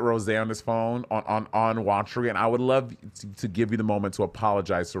to get Rose on this phone on watchery, and I would love to give you the moment to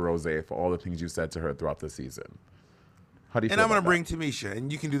apologize to Rose for all the things you said to her throughout the season. How do you? And feel I'm gonna about bring Tamisha,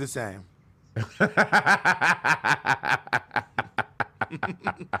 and you can do the same.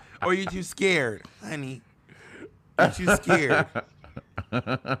 Or you too scared, honey? You too scared?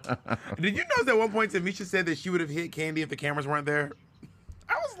 Did you notice at one point Tamisha said that she would have hit Candy if the cameras weren't there?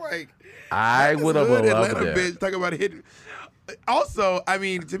 I was like, I would have loved Atlanta it. bitch talking about hitting. Also, I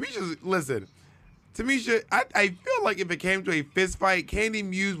mean, Tamisha, I feel like if it came to a fist fight, Candy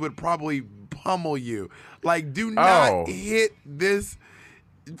Muse would probably pummel you. Like, do not hit this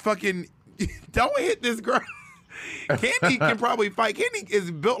fucking. Don't hit this girl. Candy can probably fight. Candy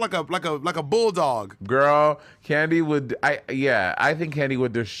is built like a bulldog. Girl, Candy would. I think Candy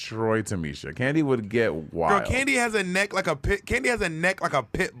would destroy Tamisha. Candy would get wild. Girl, Candy has a neck like a pit. Candy has a neck like a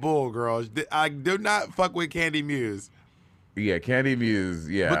pit bull. Girl, I do not fuck with Candy Muse. Yeah, Candy Muse.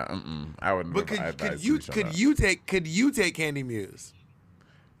 Yeah, I wouldn't. But could you take Candy Muse?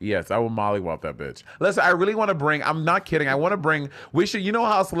 Yes, I will mollywop that bitch. Listen, I really want to bring. I'm not kidding. I want to bring. We should. You know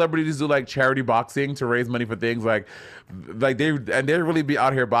how celebrities do like charity boxing to raise money for things like they really be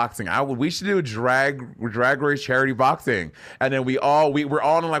out here boxing. We should do drag race charity boxing, and then we're all in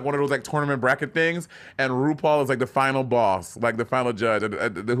like one of those like tournament bracket things, and RuPaul is like the final boss, like the final judge,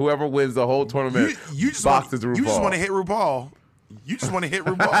 and whoever wins the whole tournament boxes RuPaul. You just want to hit RuPaul. You just want to hit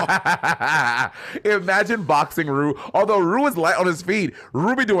RuPaul. Imagine boxing Ru. Although Ru is light on his feet,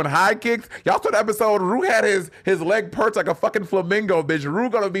 Ru be doing high kicks. Y'all saw the episode. Ru had his leg perched like a fucking flamingo, bitch. Ru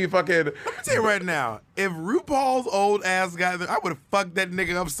gonna be fucking. Let me tell you right now, if RuPaul's old ass got there, I would have fucked that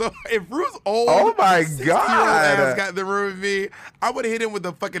nigga up. So if Ru's old, oh my 60-year-old god, ass got the room with me, I would have hit him with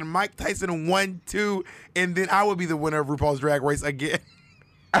the fucking Mike Tyson 1-2, and then I would be the winner of RuPaul's Drag Race again.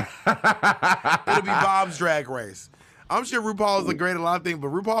 It'll be Bob's Drag Race. I'm sure RuPaul is a great at a lot of things, but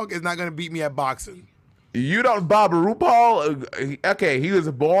RuPaul is not going to beat me at boxing. You don't, Bob. RuPaul, okay, he was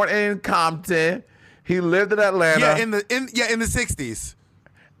born in Compton. He lived in Atlanta. Yeah, in the 60s.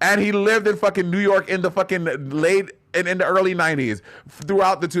 And he lived in fucking New York in the fucking late in the early 90s.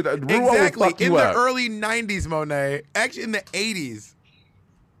 Throughout the 2000s. Exactly. In the early 90s, Monet. Actually, in the 80s.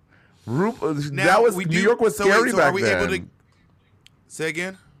 New York was scary back then. Able to say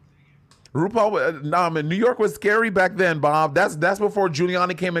again? RuPaul, New York was scary back then, Bob. That's before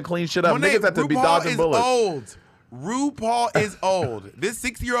Giuliani came and cleaned shit up. Monet, Niggas had to be RuPaul dodging is bullets. old. RuPaul is old. This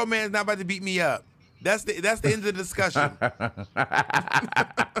 60-year-old man is not about to beat me up. That's the end of the discussion.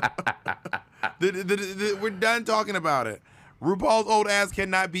 We're done talking about it. RuPaul's old ass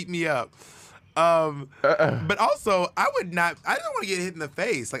cannot beat me up. But also, I don't want to get hit in the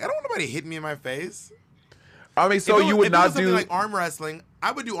face. Like, I don't want nobody hitting me in my face. I mean, so you would not do like arm wrestling.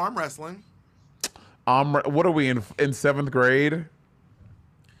 I would do arm wrestling. What are we in 7th grade?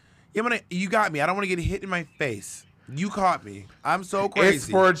 Yeah, you got me. I don't want to get hit in my face. You caught me. I'm so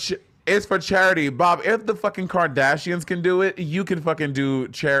crazy. It's for charity, Bob. If the fucking Kardashians can do it, you can fucking do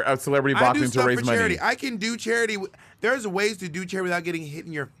celebrity boxing to raise money. Charity. I can do charity. There's ways to do charity without getting hit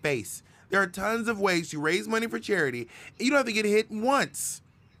in your face. There are tons of ways to raise money for charity. You don't have to get hit once.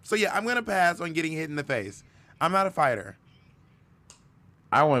 So yeah, I'm gonna pass on getting hit in the face. I'm not a fighter.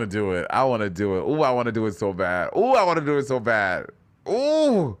 I want to do it. Ooh, I want to do it so bad.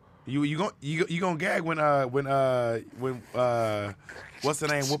 Ooh. You gonna gag when what's the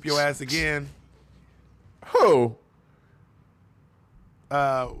name? Whoop your ass again. Who?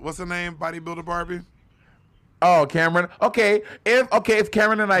 What's the name? Bodybuilder Barbie. Oh, Cameron. Okay. If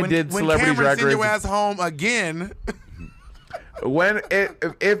Cameron and I did Celebrity Drag Race, send your ass home again.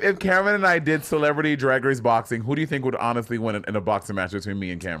 If Cameron and I did Celebrity Drag Race boxing, who do you think would honestly win in a boxing match between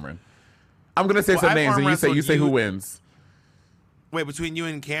me and Cameron? I'm gonna say some names, and you say who wins. Wait, between you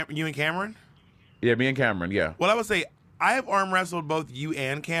and Cameron? Yeah, me and Cameron. Yeah. Well, I would say I have arm wrestled both you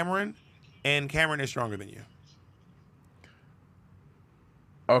and Cameron Is stronger than you.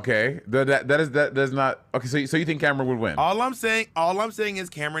 Okay, that is not okay. So you think Cameron would win? All I'm saying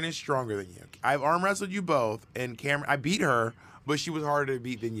is Cameron is stronger than you. I've arm wrestled you both, and I beat her, but she was harder to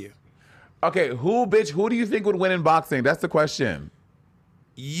beat than you. Okay, who do you think would win in boxing? That's the question.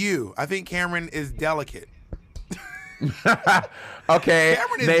 You. I think Cameron is delicate. Okay.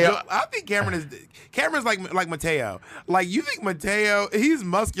 Cameron is. I think Cameron's like Mateo. Like you think Mateo, he's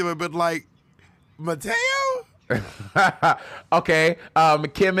muscular, but like Mateo. Okay.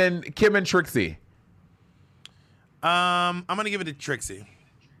 Kim and Trixie. I'm gonna give it to Trixie.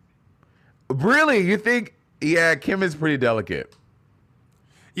 Really? You think? Yeah, Kim is pretty delicate.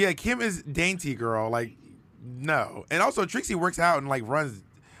 Yeah, Kim is dainty girl. Like no, and also Trixie works out and like runs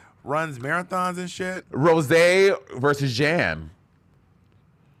marathons and shit. Rose versus Jan.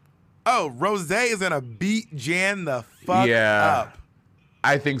 Oh, Rose is gonna beat Jan the fuck up.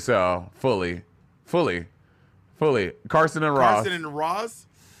 I think so. Fully. Carson and Ross.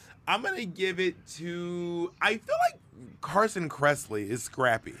 I'm gonna give it to. I feel like Carson Kressley is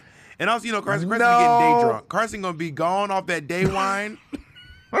scrappy, and also Carson Kressley getting day drunk. Carson gonna be gone off that day wine.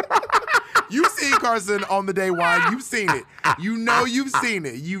 You've seen Carson on the day wine. You've seen it. You know you've seen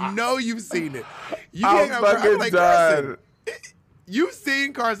it. You I'm fucking done. Carson. You've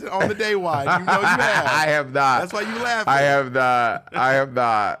seen Carson on the day wine. You know you have. I have not. That's why you laugh. I have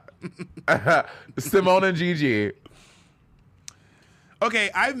not. Simone and Gigi.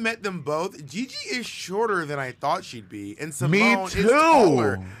 Okay, I've met them both. Gigi is shorter than I thought she'd be, and Simone Me too. is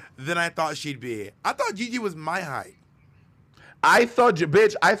taller than I thought she'd be. I thought Gigi was my height. I thought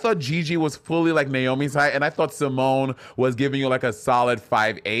Gigi was fully like Naomi's height, and I thought Simone was giving you like a solid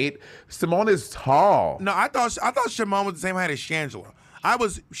 5'8". Simone is tall. No, I thought Simone was the same height as Shangela. I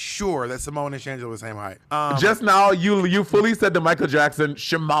was sure that Simone and Shangela were the same height. Just now, you fully said the Michael Jackson,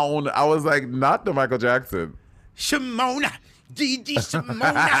 Shimon. I was like, not the Michael Jackson. Shimona. Gigi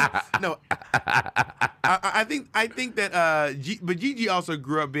Shimona. No, I think that but Gigi also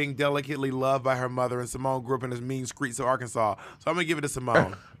grew up being delicately loved by her mother, and Simone grew up in the mean streets of Arkansas. So I'm gonna give it to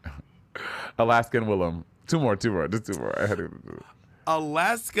Simone. Alaska and Willem. Two more, just two more. I had to.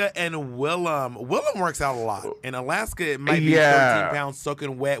 Alaska and Willem. Willem works out a lot. In Alaska, it might be 13 pounds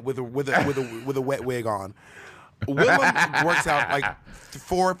soaking wet with a wet wig on. Willem works out like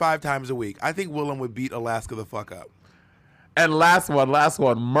 4 or 5 times a week. I think Willem would beat Alaska the fuck up. And last one,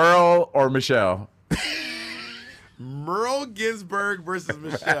 Merle or Michelle? Merle Ginsburg versus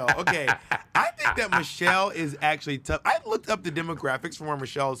Michelle. Okay, I think that Michelle is actually tough. I looked up the demographics from where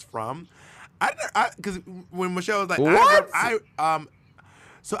Michelle is from. Because when Michelle was like, what?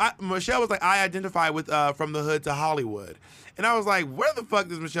 Michelle was like, I identify with from the hood to Hollywood, and I was like, where the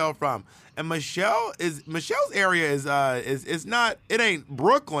fuck is Michelle from? And Michelle's area is not. It ain't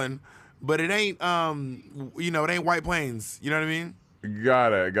Brooklyn. But it ain't, it ain't White Plains. You know what I mean?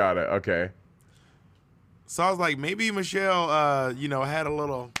 Got it. Okay. So I was like, maybe Michelle, had a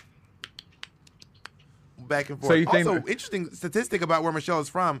little back and forth. So you think also, interesting statistic about where Michelle is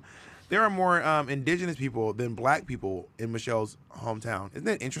from. There are more indigenous people than black people in Michelle's hometown. Isn't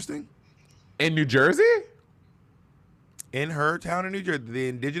that interesting? In New Jersey? In her town in New Jersey, the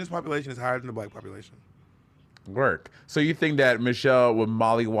indigenous population is higher than the black population. Work. So you think that Michelle would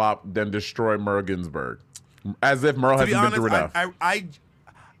mollywop then destroy Merle Ginsburg, as if Merle hasn't been through enough?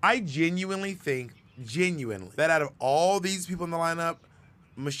 I genuinely think that out of all these people in the lineup,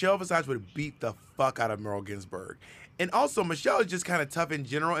 Michelle Visage would beat the fuck out of Merle Ginsburg. And also, Michelle is just kind of tough in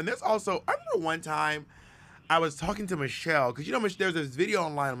general. And there's also, I remember one time I was talking to Michelle because there's this video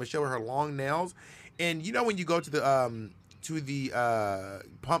online of Michelle with her long nails, and when you go to the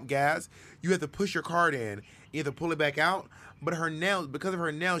pump gas, you have to push your card in. You have to pull it back out, but because of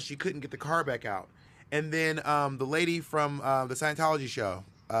her nails, she couldn't get the card back out. And then the lady from the Scientology show,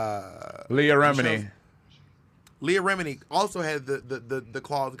 Leah Remini also had the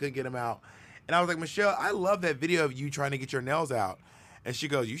claws and couldn't get them out. And I was like, Michelle, I love that video of you trying to get your nails out. And she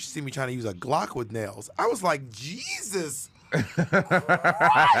goes, you should see me trying to use a Glock with nails. I was like, Jesus Christ.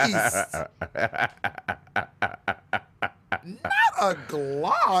 Not a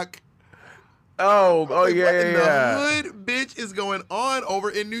Glock. Oh yeah. The hood bitch is going on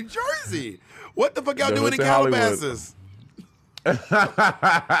over in New Jersey. What the fuck y'all doing in Calabasas?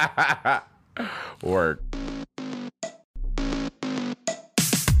 Work.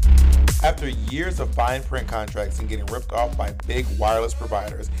 After years of fine print contracts and getting ripped off by big wireless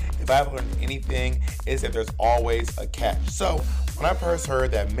providers, if I've learned anything, it's that there's always a catch. So when I first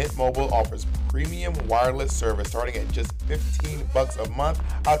heard that Mint Mobile offers premium wireless service starting at just $15 a month,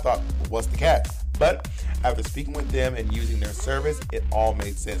 I thought, what's the catch? But after speaking with them and using their service, it all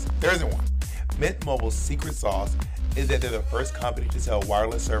made sense. There isn't one. Mint Mobile's secret sauce is that they're the first company to sell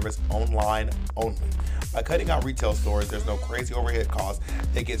wireless service online only. By cutting out retail stores, there's no crazy overhead cost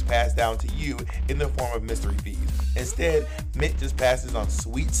that gets passed down to you in the form of mystery fees. Instead, Mint just passes on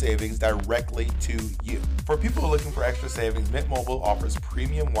sweet savings directly to you. For people looking for extra savings, Mint Mobile offers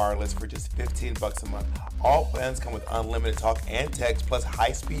premium wireless for just $15 a month. All plans come with unlimited talk and text, plus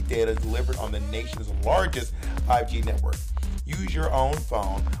high-speed data delivered on the nation's largest 5G network. Use your own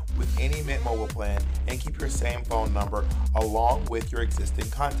phone with any Mint Mobile plan and keep your same phone number along with your existing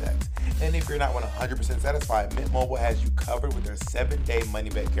contacts. And if you're not 100% satisfied, Mint Mobile has you covered with their 7-day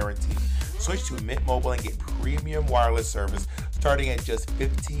money-back guarantee. Switch to Mint Mobile and get premium wireless service starting at just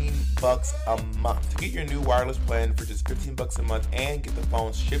 $15 a month. To get your new wireless plan for just $15 a month and get the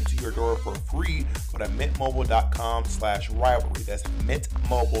phone shipped to your door for free, go to mintmobile.com/rivalry. That's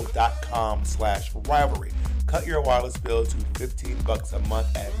mintmobile.com/rivalry. Cut your wireless bill to $15 a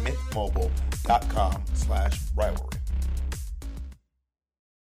month at mintmobile.com/rivalry.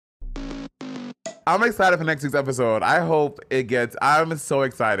 I'm excited for next week's episode. I'm so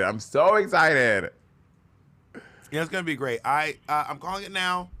excited. I'm so excited. Yeah, it's gonna be great. I'm calling it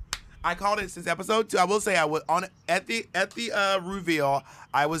now. I called it since episode 2. I will say I was on at the reveal.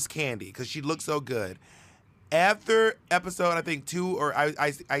 I was Candy because she looked so good. After episode, I think 2, or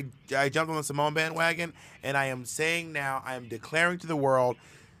I jumped on the Simone bandwagon, and I am saying now, I am declaring to the world,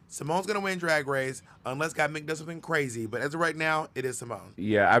 Simone's gonna win Drag Race unless Gottmik does something crazy. But as of right now, it is Simone.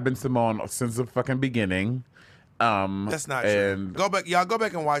 Yeah, I've been Simone since the fucking beginning. That's not true. Go back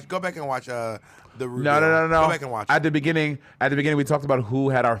and watch. Go back and watch the reveal. No. Go back and watch. At the beginning, we talked about who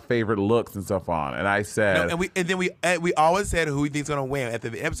had our favorite looks and stuff on, and I said, no, and then we always said who we think's gonna win. At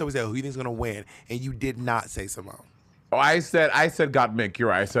the episode, we said who you think's gonna win, and you did not say Simone. Oh, I said Gottmik. You're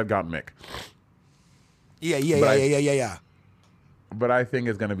right. I said Gottmik. Yeah. But I think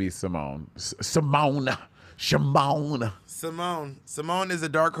it's gonna be Simone. Simone is a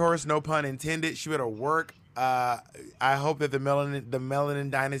dark horse. No pun intended. She better work. I hope that the Melanin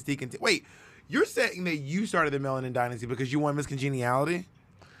Dynasty can. Wait, you're saying that you started the Melanin Dynasty because you won Miss Congeniality?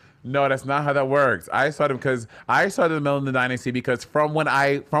 No, that's not how that works. I started the Melanin Dynasty because from when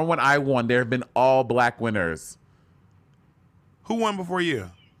I won, there have been all black winners. Who won before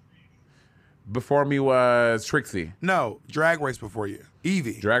you? Before me was Trixie. No, Drag Race before you.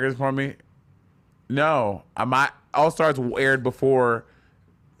 Evie. Drag Race before me? No. My All Stars aired before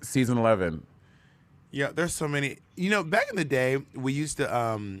season 11. Yeah, there's so many. You know, back in the day, we used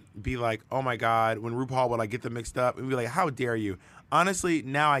to be like, oh my God, when RuPaul would like get them mixed up, and we'd be like, how dare you? Honestly,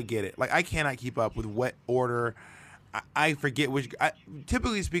 now I get it. Like, I cannot keep up with what order. I forget which.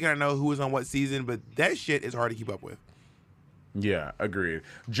 Typically speaking, I know who was on what season, but that shit is hard to keep up with. Yeah, agreed.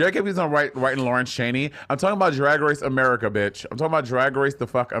 Jacob is on writing Lawrence Chaney. I'm talking about Drag Race America, bitch. I'm talking about Drag Race the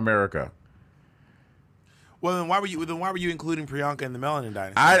fuck America. Well, then why were you including Priyanka in the Melanin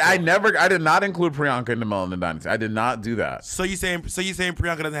Dynasty? I did not include Priyanka in the Melanin Dynasty. I did not do that. So you saying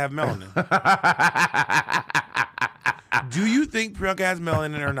Priyanka doesn't have melanin? Do you think Priyanka has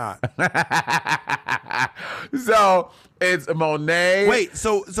melanin or not? So it's Monet. Wait,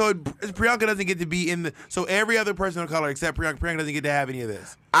 so Priyanka doesn't get to be in the. So every other person of color except Priyanka doesn't get to have any of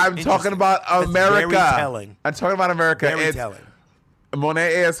this. I'm talking about America. Very telling. I'm talking about America. Very telling.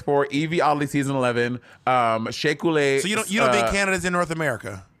 Monet AS4, Evie Oddly season 11, Shea Coulee. So you don't think Canada's in North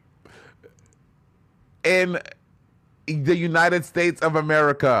America? In the United States of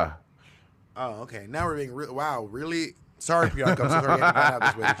America. Oh, okay. Now we're being wow, really? Sorry, Priyanka. I'm so sorry you had to find out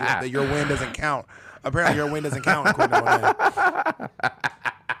this way that your win doesn't count. Apparently, your win doesn't count according to Monet.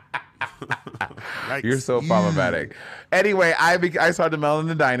 You're so problematic. Anyway, I started the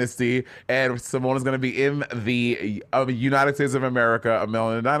Melanin Dynasty, and Simone is going to be in the United States of America, a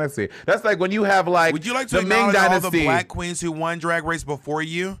Melanin Dynasty. That's like when you have like would you like to the Ming acknowledge Dynasty. all the black queens who won Drag Race before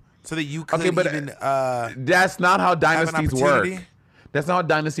you, so that you could even? That's not how dynasties work. opportunity? That's not how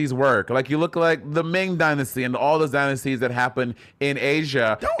dynasties work. Like you look like the Ming Dynasty and all those dynasties that happen in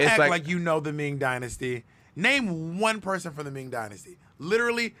Asia. Don't act like you know the Ming Dynasty. Name one person from the Ming Dynasty.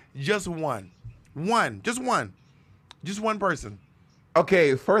 Literally, just one. Just one person.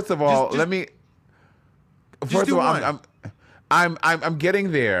 Okay, first of all, let me. First of all, I'm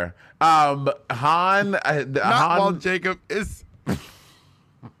getting there. While Jacob is.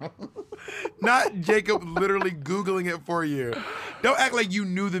 Not Jacob literally Googling it for you. Don't act like you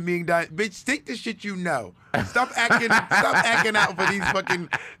knew the Ming Dynasty. Bitch, think the shit you know. Stop acting out for these fucking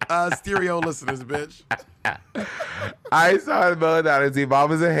stereo listeners, bitch. I saw the Melanin Dynasty.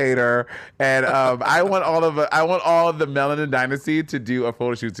 Mom is a hater, and I want all of the Melanin Dynasty to do a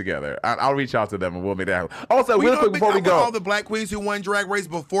photo shoot together. I'll reach out to them and we'll make that happen. Also, real quick before we go, all the black queens who won Drag Race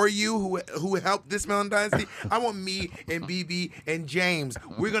before you, who helped this Melanin Dynasty. I want me and BB and James.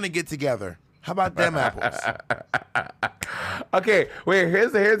 We're gonna get together. How about them apples? Okay, wait.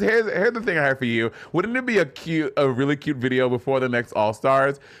 Here's the thing I have for you. Wouldn't it be a really cute video before the next All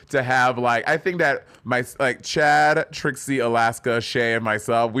Stars to have like? I think that Chad, Trixie, Alaska, Shay, and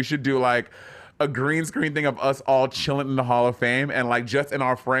myself, we should do like a green screen thing of us all chilling in the Hall of Fame and like just in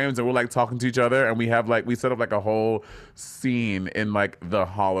our frames, and we're like talking to each other, and we set up like a whole scene in like the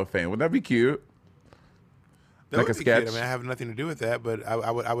Hall of Fame. Would that be cute? That like would a be sketch. cute. I mean, I have nothing to do with that, but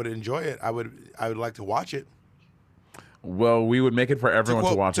I would enjoy it. I would like to watch it. Well, we would make it for everyone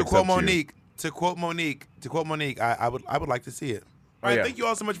to watch. To quote Monique, I would like to see it. All right, thank you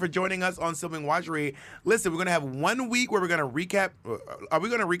all so much for joining us on Sibling Watchery. Listen, we're gonna have 1 week where we're gonna recap. Are we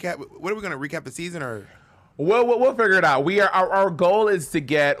gonna recap? What are we gonna recap the season or? We'll figure it out. Our goal is to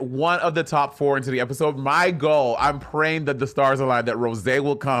get one of the top 4 into the episode. My goal, I'm praying that the stars align, that Rose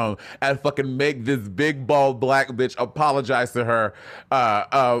will come and fucking make this big bald black bitch apologize to her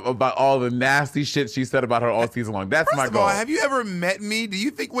about all the nasty shit she said about her all season long. That's my goal. First of all, have you ever met me? Do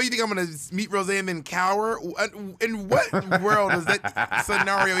you think I'm gonna meet Rose and then cower? In what world does that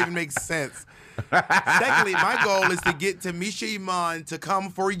scenario even make sense? Secondly, my goal is to get Tamisha Iman to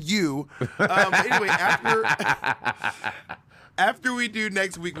come for you. Anyway, after we do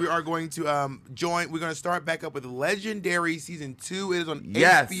next week, we are going to we're going to start back up with Legendary Season 2. It is on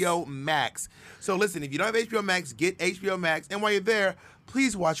HBO Max. So listen, if you don't have HBO Max, get HBO Max. And while you're there,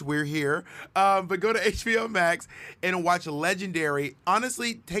 please watch We're Here. But go to HBO Max and watch Legendary.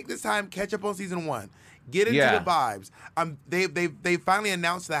 Honestly, take this time, catch up on Season 1. Get into the vibes. They finally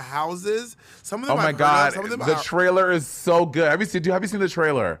announced the houses. Some of them. Oh my god! Some of them the trailer is so good. Have you seen the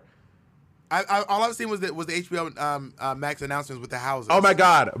trailer? All I've seen was the HBO Max announcements with the houses. Oh my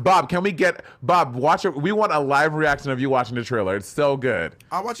god, Bob! Watch it. We want a live reaction of you watching the trailer. It's so good.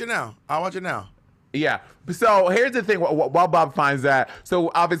 I'll watch it now. Yeah. So here's the thing. While Bob finds that,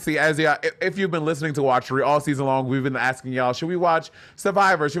 so obviously, if you've been listening to Watchery all season long, we've been asking y'all, should we watch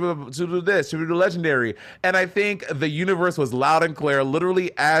Survivor? Should we do this? Should we do Legendary? And I think the universe was loud and clear.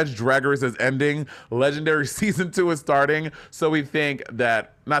 Literally, as Drag Race is ending, Legendary season 2 is starting. So we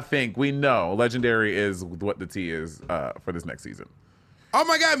know Legendary is what the tea is for this next season. Oh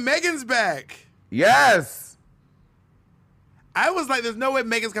my God, Megan's back. Yes. I was like, there's no way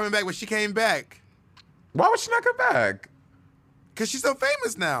Megan's coming back, but she came back. Why would she not come back? Because she's so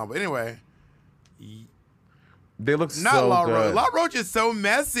famous now. But anyway. They look so good. Law Roach is so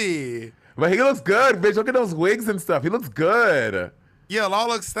messy. But he looks good, bitch. Look at those wigs and stuff. He looks good. Yeah, Law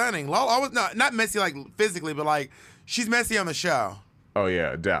looks stunning. Law was not messy like physically, but like she's messy on the show. Oh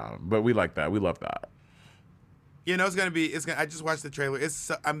yeah, down. But we like that. We love that. You know, I just watched the trailer.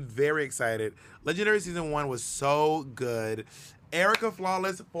 I'm very excited. Legendary Season 1 was so good. Erica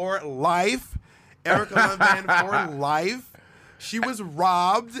Flawless for life. Erica Lundman for life. She was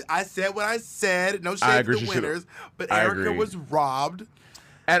robbed. I said what I said. No shade to the winners, but Erica was robbed.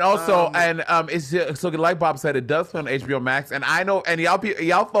 And also, it's so like Bob said, it does film on HBO Max. And I know, and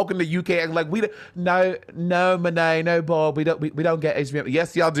y'all folk in the UK act like no, Bob, we don't get HBO.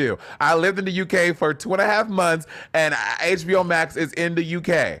 Yes, y'all do. I lived in the UK for 2.5 months, and HBO Max is in the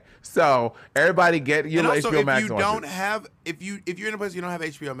UK. So everybody get your HBO Max. If you're in a place you don't have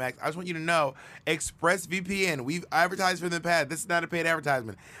HBO Max, I just want you to know ExpressVPN. We've advertised for the past. This is not a paid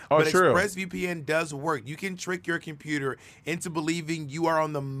advertisement. But true. ExpressVPN does work. You can trick your computer into believing you are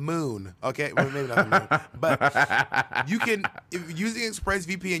on the moon. Okay, well, maybe not the moon, but you can. Using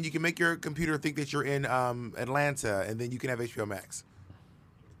ExpressVPN, you can make your computer think that you're in Atlanta, and then you can have HBO Max.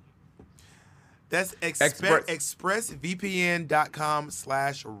 That's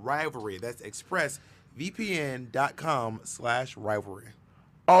expressvpn.com/rivalry. That's expressvpn.com/rivalry.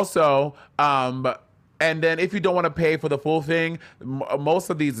 Also, and then if you don't want to pay for the full thing, most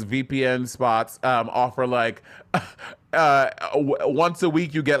of these VPN spots offer like once a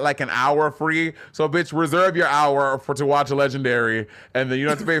week you get like an hour free. So bitch, reserve your hour to watch a Legendary, and then you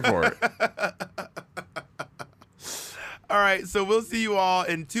don't have to pay for it. All right, so we'll see you all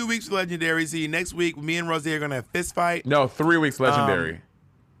in 2 weeks for Legendary. See you next week. Me and Rose are going to have fist fight. No, 3 weeks Legendary.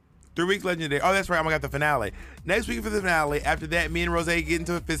 3 weeks Legendary. Oh, that's right. I'm going to have the finale. Next week for the finale. After that, me and Rose get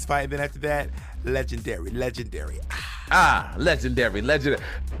into a fist fight. And then after that, Legendary. Legendary.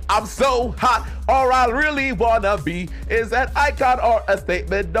 I'm so hot. All I really wanna be is an icon or a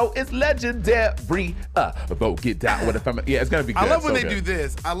statement. No, it's legendary. Vote, get down with it. Yeah, it's gonna be good. I love when So they good. do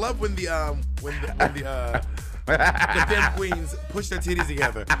this. I love when the femme queens push their titties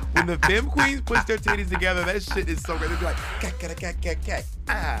together. When the femme queens push their titties together, that shit is so great. They'd be like, cack.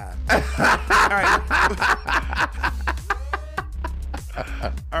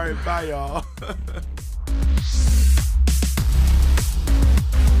 All right, bye, y'all.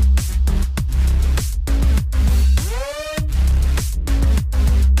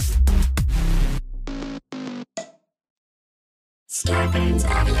 Scarpins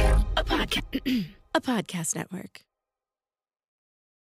Avenue. A podcast network.